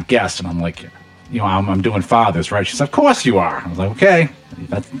 come on, guess. And I'm like, I'm doing Fathers, right? She said, of course you are. I was like, okay,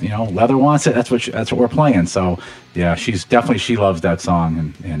 that's, Leather wants it. That's what we're playing. So yeah, she loves that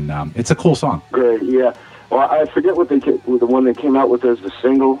song, and it's a cool song. Great, yeah. Well, I forget what the one they came out with as the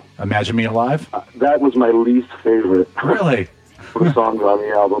single. Imagine Me Alive? That was my least favorite. Really? Songs on the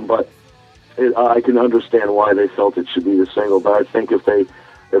album, but I can understand why they felt it should be the single. But I think if they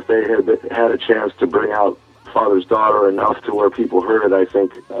if they had a chance to bring out Father's Daughter enough to where people heard it, I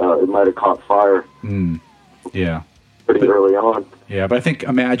think it might have caught fire. Yeah. Pretty early on. Yeah, but I think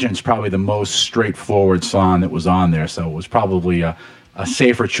Imagine's probably the most straightforward song that was on there, so it was probably a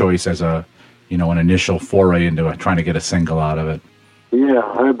safer choice as an initial foray into trying to get a single out of it. Yeah,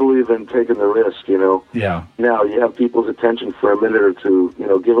 I believe in taking the risk, Yeah. Now you have people's attention for a minute or two,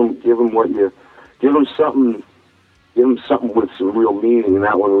 give them something with some real meaning, and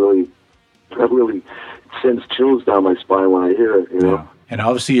that really sends chills down my spine when I hear it, Yeah. And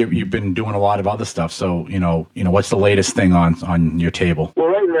obviously you've been doing a lot of other stuff, so what's the latest thing on your table? Well,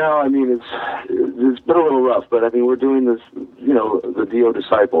 right now, I mean, it's been a little rough, but I mean, we're doing this, the Dio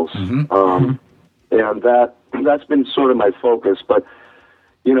Disciples, and that's been sort of my focus. But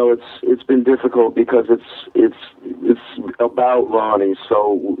it's been difficult because it's about Ronnie,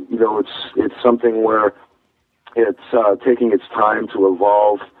 so it's something where it's taking its time to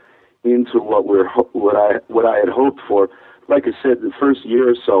evolve into what I had hoped for. Like I said, the first year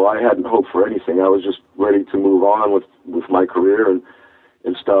or so, I hadn't hoped for anything. I was just ready to move on with my career and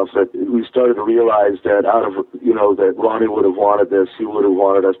stuff. That we started to realize that that Ronnie would have wanted this. He would have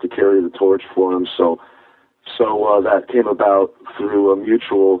wanted us to carry the torch for him. So that came about through a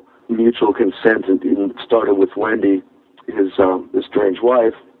mutual consent, and it started with Wendy, his estranged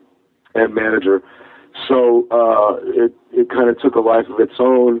wife and manager. So it kind of took a life of its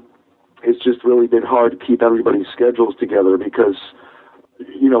own. It's just really been hard to keep everybody's schedules together because,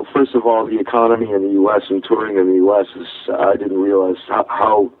 first of all, the economy in the U.S. and touring in the U.S. I didn't realize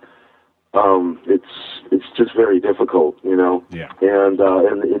how it's just very difficult, Yeah. And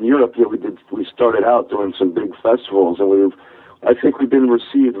in Europe, we started out doing some big festivals, and I think we've been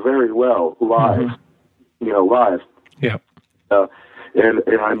received very well live, live. Yeah. And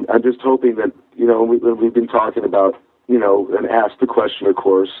I'm just hoping that, we've been talking about, and asked the question, of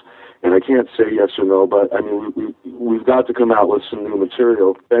course, and I can't say yes or no, but I mean, we've got to come out with some new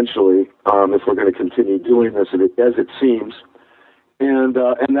material eventually, if we're going to continue doing this as it seems. And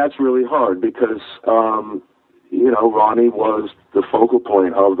that's really hard because, Ronnie was the focal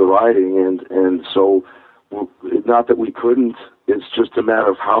point of the writing, and so not that we couldn't, it's just a matter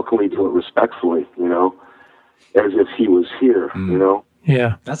of how can we do it respectfully, as if he was here,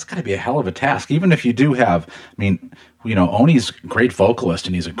 Yeah. That's got to be a hell of a task, even if you do have, Oni's a great vocalist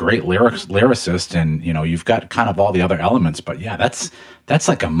and he's a great lyricist, and, you've got kind of all the other elements, but yeah, that's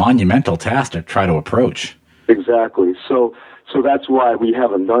like a monumental task to try to approach. Exactly. So that's why we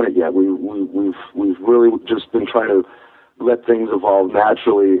haven't done it yet. We've really just been trying to let things evolve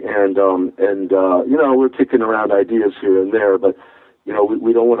naturally, and we're kicking around ideas here and there, but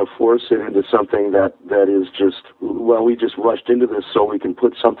we don't want to force it into something that is just, we just rushed into this so we can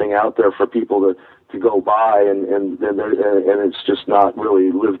put something out there for people to go by, and it's just not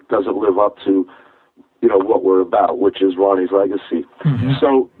really doesn't live up to what we're about, which is Ronnie's legacy. Mm-hmm.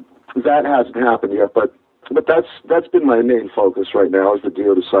 So that hasn't happened yet, but that's been my main focus right now is the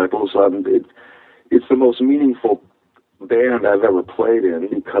Dio Disciples. It's the most meaningful band I've ever played in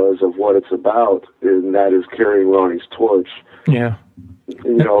because of what it's about, and that is carrying Ronnie's torch. Yeah.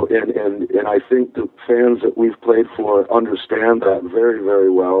 And I think the fans that we've played for understand that very,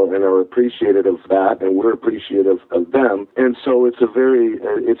 very well and are appreciative of that, and we're appreciative of them. And so it's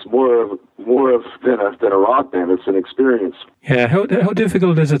it's more than a rock band. It's an experience. Yeah. How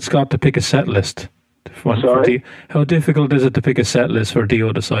difficult is it, Scott, to pick a set list? How difficult is it to pick a set list for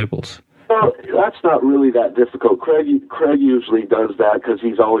Dio Disciples? Well, that's not really that difficult. Craig usually does that because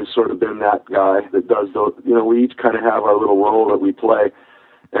he's always sort of been that guy that does those. We each kind of have our little role that we play,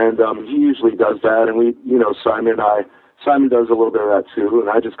 and he usually does that. And we, Simon does a little bit of that too. And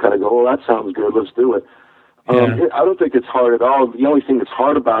I just kind of go, "Well, that sounds good. Let's do it." Yeah. I don't think it's hard at all. The only thing that's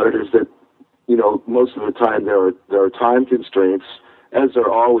hard about it is that most of the time there are time constraints, as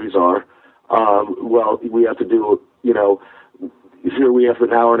there always are. We have to do here we have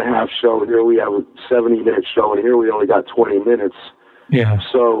an hour and a half show, here we have a 70-minute show, and here we only got 20 minutes. Yeah.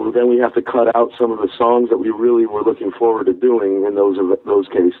 So then we have to cut out some of the songs that we really were looking forward to doing in those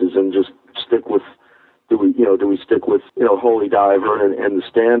cases, and just stick with do we stick with Holy Diver and the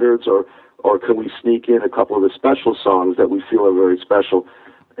standards, or can we sneak in a couple of the special songs that we feel are very special?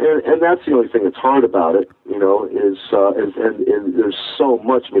 And that's the only thing that's hard about it, and there's so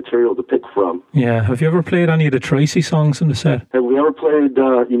much material to pick from. Yeah. Have you ever played any of the Tracy songs in the set? Have we ever played,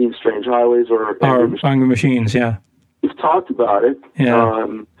 you mean Strange Highways or Angry Machines, yeah. We've talked about it. Yeah.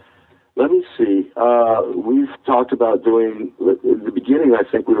 Let me see. We've talked about doing, in the beginning, I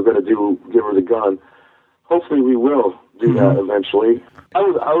think we were going to do Give Her the Gun. Hopefully we will do that eventually. I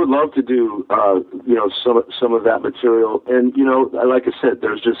would love to do some of that material, and like I said,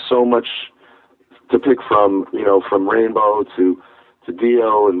 there's just so much to pick from, from Rainbow to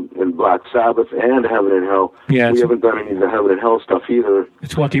Dio and Black Sabbath and Heaven and Hell. Yeah, we haven't done any of the Heaven and Hell stuff either.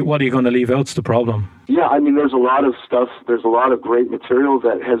 It's what are you going to leave out's the problem. Yeah, I mean, there's a lot of stuff. There's a lot of great material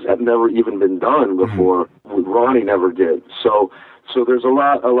that has never even been done before. Ronnie never did. So there's a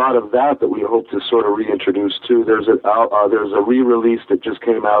lot of that we hope to sort of reintroduce too. There's a re-release that just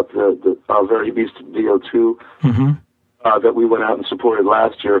came out, the Very Beast of Dio 2, that we went out and supported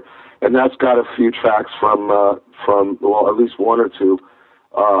last year, and that's got a few tracks from at least one or two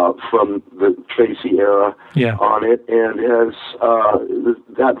from the Tracy era on it, and has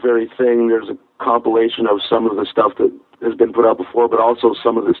that very thing. There's a compilation of some of the stuff that has been put out before, but also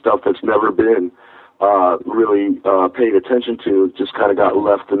some of the stuff that's never been really paid attention to. Just kind of got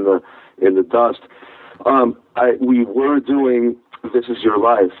left in the dust. We were doing This Is Your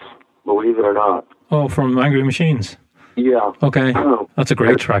Life, believe it or not. Oh, from Angry Machines. Yeah. Okay. That's a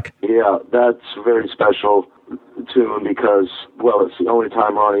great track. Yeah, that's a very special tune because, well, it's the only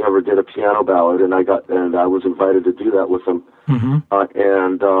time Ronnie ever did a piano ballad, and I was invited to do that with him.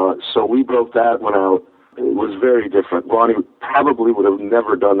 So we broke that one out. It was very different. Ronnie probably would have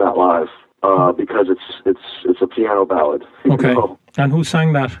never done that live because it's a piano ballad. Okay. And who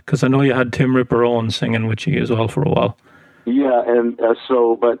sang that? Because I know you had Tim Ripper Owens singing with you as well for a while. Yeah, and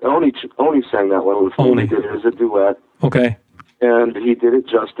but Oni sang that one. Oni did it as a duet. Okay. And he did it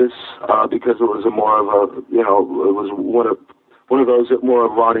justice because it was more of a, it was one of those more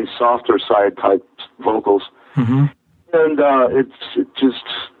of Ronnie's softer side type vocals. And it's just,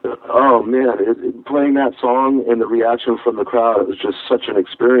 oh man, playing that song and the reaction from the crowd, it was just such an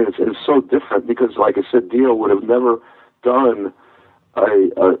experience. And it's so different because, like I said, Dio would have never done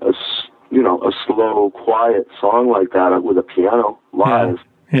a slow, quiet song like that with a piano live.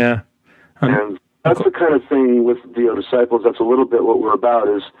 Yeah. And that's the kind of thing with Dio Disciples. That's a little bit what we're about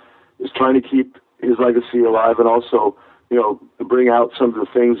is trying to keep his legacy alive and also, bring out some of the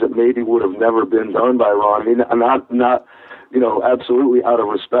things that maybe would have never been done by Ronnie. Not absolutely out of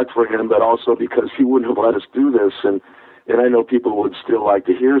respect for him, but also because he wouldn't have let us do this. And I know people would still like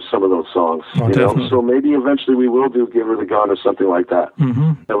to hear some of those songs. Definitely. So maybe eventually we will do Give Her the Gun or something like that.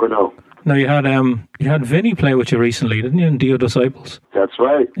 Never know. Now you had Vinny play with you recently, didn't you, in Dio Disciples? That's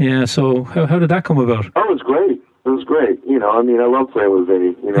right. Yeah. So how did that come about? Oh, it was great. It was great. I love playing with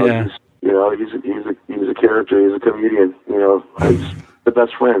Vinny. He's a character. He's a comedian. He's the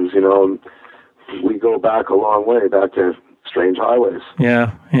best friends. We go back a long way, back to Strange Highways.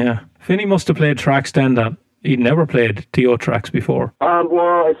 Yeah. Vinny must have played tracks then that he'd never played Dio tracks before.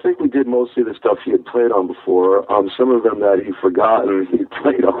 Well, I think we did mostly the stuff he had played on before. Some of them that he'd forgotten he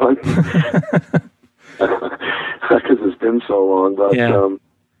played on. Because it's been so long. But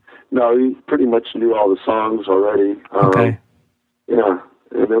no, he pretty much knew all the songs already. Okay. Yeah,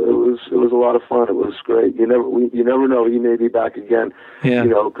 and it was a lot of fun. It was great. You never know. He may be back again. Yeah.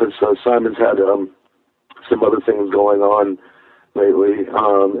 Because Simon's had some other things going on lately,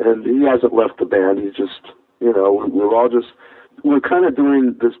 and he hasn't left the band. He's just, we're kind of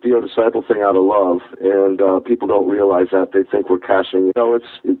doing this Dio Disciple thing out of love, and people don't realize that. They think we're cashing. We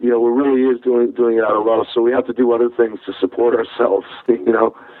really is doing it out of love. So we have to do other things to support ourselves.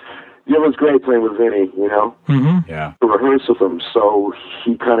 It was great playing with Vinny. Yeah. To rehearse with him. So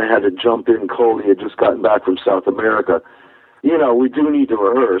he kind of had to jump in cold. He had just gotten back from South America. We do need to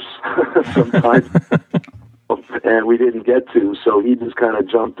rehearse sometimes. And we didn't get to, so he just kind of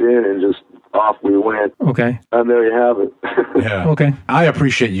jumped in and just off we went. Okay. And there you have it. Yeah. Okay. I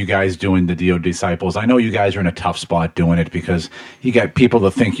appreciate you guys doing the Dio Disciples. I know you guys are in a tough spot doing it because you got people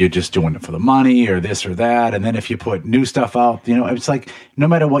that think you're just doing it for the money or this or that. And then if you put new stuff out, it's like no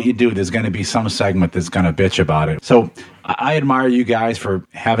matter what you do, there's going to be some segment that's going to bitch about it. So I admire you guys for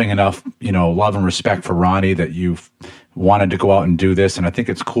having enough, love and respect for Ronnie that you've wanted to go out and do this. And I think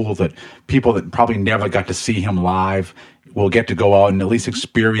it's cool that people that probably never got to see him live will get to go out and at least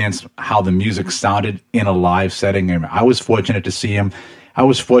experience how the music sounded in a live setting. And I was fortunate to see him. I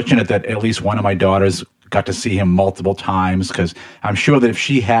was fortunate that at least one of my daughters got to see him multiple times because I'm sure that if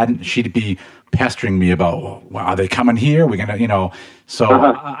she hadn't, she'd be pestering me about, well, are they coming here? We're going to, So,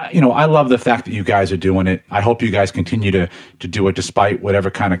 I love the fact that you guys are doing it. I hope you guys continue to do it despite whatever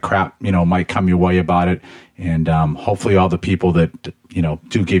kind of crap, might come your way about it. And hopefully all the people that,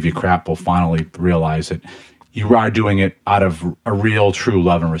 do give you crap will finally realize that you are doing it out of a real, true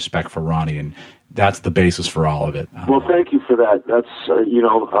love and respect for Ronnie. And that's the basis for all of it. Well, thank you for that. That's,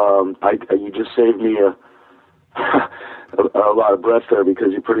 you just saved me a lot of breath there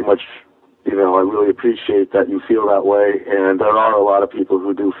because you pretty much you know, I really appreciate that you feel that way, and there are a lot of people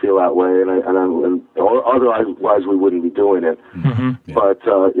who do feel that way, or otherwise we wouldn't be doing it. Mm-hmm. But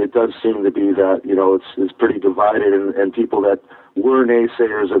it does seem to be that, you know, it's pretty divided, and people that were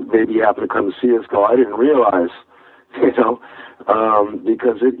naysayers that maybe happen to come to see us go, I didn't realize, you know,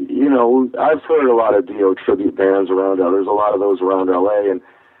 because it, you know, I've heard a lot of Dio tribute bands around. There's a lot of those around LA, and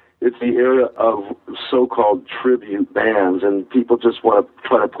it's the era of so-called tribute bands, and people just want to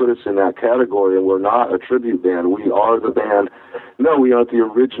try to put us in that category, and we're not a tribute band. We are the band. No, we aren't the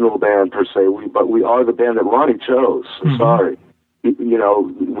original band per se, but we are the band that Ronnie chose. Mm-hmm. Sorry. You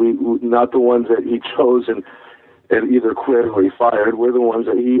know, we not the ones that he chose and either quit or he fired. We're the ones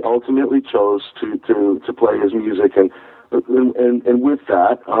that he ultimately chose to play his music, and with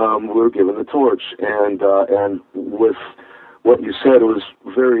that, we're given the torch, and with what you said was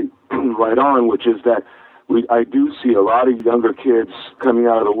very right on, which is that I do see a lot of younger kids coming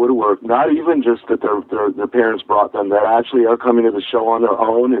out of the woodwork, not even just that their parents brought them, that actually are coming to the show on their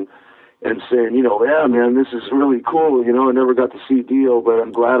own and saying, you know, yeah, man, this is really cool. You know, I never got to see Dio, but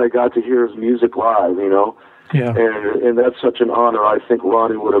I'm glad I got to hear his music live, you know. Yeah. And that's such an honor. I think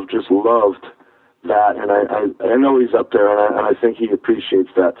Ronnie would have just loved that, and I know he's up there, and I think he appreciates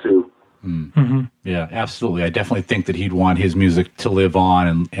that too. Mm-hmm. Yeah, absolutely. I definitely think that he'd want his music to live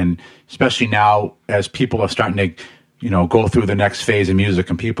on, and especially now as people are starting to, you know, go through the next phase of music,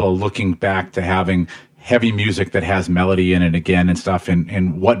 and people are looking back to having heavy music that has melody in it again and stuff.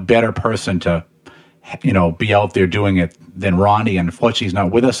 And what better person to, you know, be out there doing it than Ronnie? And unfortunately, he's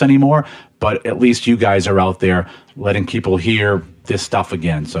not with us anymore. But at least you guys are out there letting people hear this stuff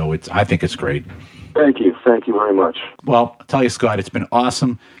again. So I think it's great. Thank you very much. Well, I'll tell you, Scott, it's been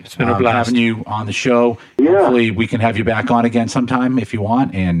awesome. It's been a blast having you on the show. Yeah. Hopefully we can have you back on again sometime if you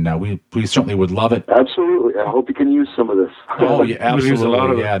want, and we certainly would love it. Absolutely. I hope you can use some of this. Oh, yeah, We'll use a absolutely. lot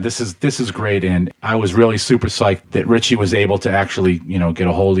of it. Yeah, this is great, and I was really super psyched that Richie was able to actually, you know, get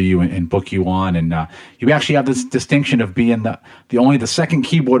a hold of you and book you on, and you actually have this distinction of being the second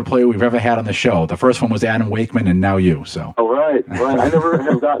keyboard player we've ever had on the show. The first one was Adam Wakeman, and now you. So. All right. I never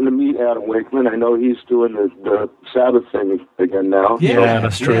have gotten to meet Adam Wakeman. I know he's doing the Sabbath thing again now. Yeah,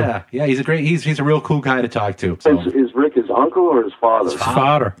 that's true. Yeah, he's a real cool guy to talk to. So. Is Rick his uncle or his father? His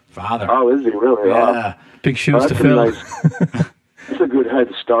father. Oh, is he really? Yeah. Big shoes to That's fill. That's a good head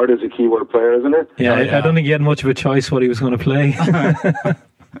start as a keyboard player, isn't it? Yeah, Oh, yeah. I don't think he had much of a choice what he was going to play. But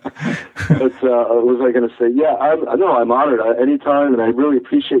what was I going to say? Yeah, I'm honored anytime, and I really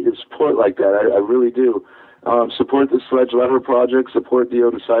appreciate your support like that. I really do. Support the Sledge Letter Project, support Dio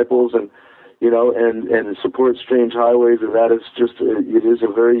Disciples, and you know, and support Strange Highways. And that is just it is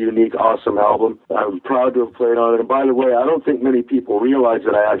a very unique, awesome album. I'm proud to have played on it. And by the way, I don't think many people realize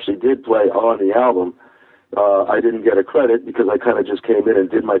that I actually did play on the album. I didn't get a credit because I kind of just came in and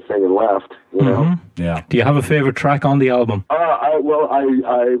did my thing and left. You know. Yeah. Do you have a favorite track on the album? I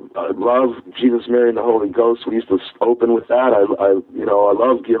love Jesus, Mary, and the Holy Ghost. We used to open with that. I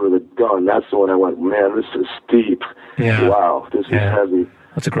love Give Her the Gun. That's the one I went, man, this is deep. Yeah. Wow, this is heavy.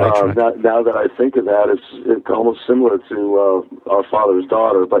 That's a great track. Now that I think of that, it's almost similar to Our Father's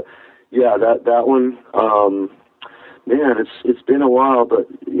Daughter. But yeah, that one, man, it's been a while. But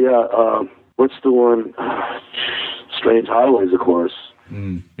yeah, what's the one? Strange Highways, of course.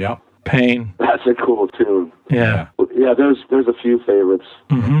 Yep. Pain. That's a cool tune. Yeah. Yeah, there's a few favorites.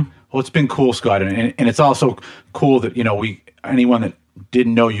 Mm-hmm. Well, it's been cool, Scott, and it's also cool that, you know, anyone that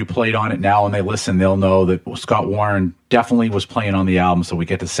didn't know you played on it now, when they listen, they'll know that Scott Warren definitely was playing on the album, so we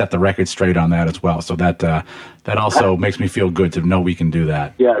get to set the record straight on that as well. So that also makes me feel good to know we can do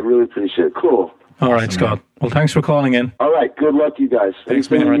that. Yeah, I really appreciate it. Cool. All right, Awesome, Scott. man. Well, thanks for calling in. All right, good luck to you guys. Thanks,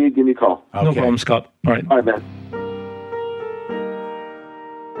 Anything man. you need, give me a call. No Okay. problem, Scott. All right. All right, man.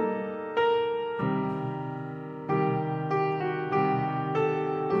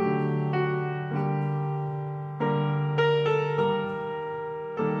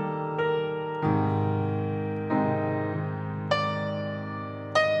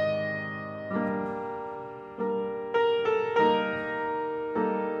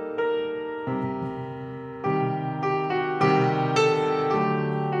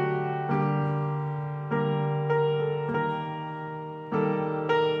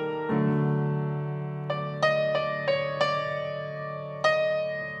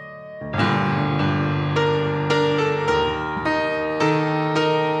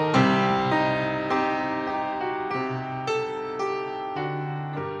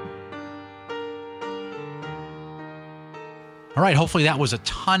 All right, hopefully that was a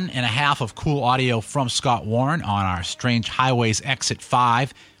ton and a half of cool audio from Scott Warren on our Strange Highways Exit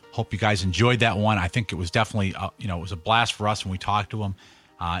 5. Hope you guys enjoyed that one. I think it was definitely, it was a blast for us when we talked to him.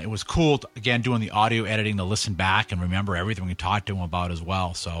 It was cool, again, doing the audio editing to listen back and remember everything we talked to him about as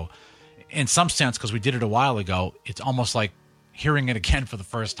well. So in some sense, because we did it a while ago, it's almost like hearing it again for the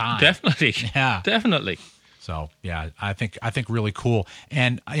first time. Definitely. Yeah. Definitely. So, yeah, I think really cool.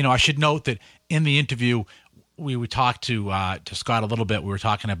 And, I should note that in the interview, we talked to Scott a little bit. We were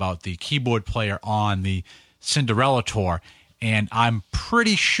talking about the keyboard player on the Cinderella tour. And I'm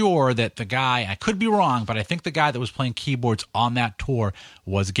pretty sure that the guy, I could be wrong, but I think the guy that was playing keyboards on that tour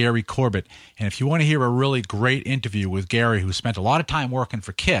was Gary Corbett. And if you want to hear a really great interview with Gary, who spent a lot of time working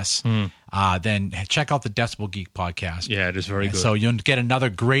for KISS, then check out the Decibel Geek podcast. Yeah, it is very good. So you'll get another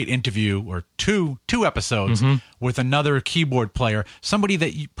great interview, or two episodes with another keyboard player, somebody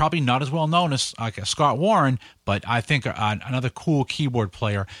that you probably not as well known as Scott Warren, but I think another cool keyboard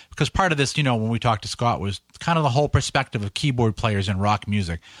player. Because part of this, when we talked to Scott, was kind of the whole perspective of keyboard players in rock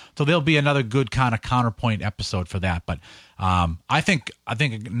music. So there'll be another good kind of counterpoint episode for that. But I think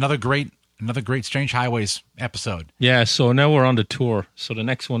another great Strange Highways episode. Yeah, so now we're on the tour. So the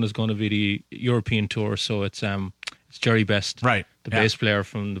next one is going to be the European tour. So it's Jerry Best, Right, the yeah. bass player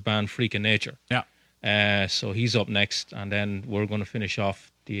from the band Freakin' Nature. Yeah. So he's up next, and then we're going to finish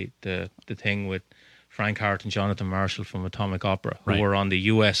off the thing with Frank Hart and Jonathan Marshall from Atomic Opera, who Right. were on the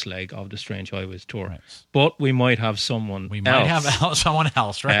US leg of the Strange Highways tour. Right. But we might have someone someone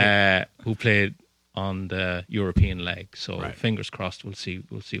else, right? who played on the European leg. So Right. fingers crossed. We'll see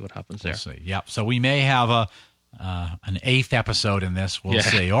what happens there. We'll see. Yep. So we may have an 8th episode in this. We'll Yeah.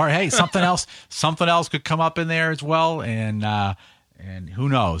 see. Or hey, something else could come up in there as well, and who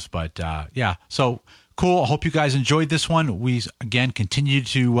knows? But yeah. So cool. I hope you guys enjoyed this one. We again continue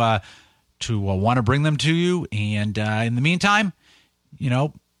to want to bring them to you, and in the meantime,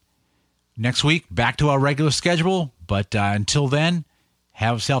 next week back to our regular schedule. But until then,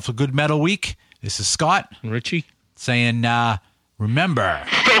 have yourself a good metal week. This is Scott And Richie? saying, remember.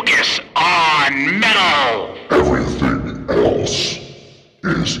 Focus on metal. Everything else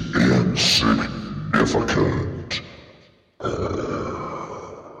is insignificant.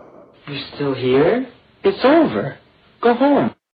 You're still here? It's over. Go home.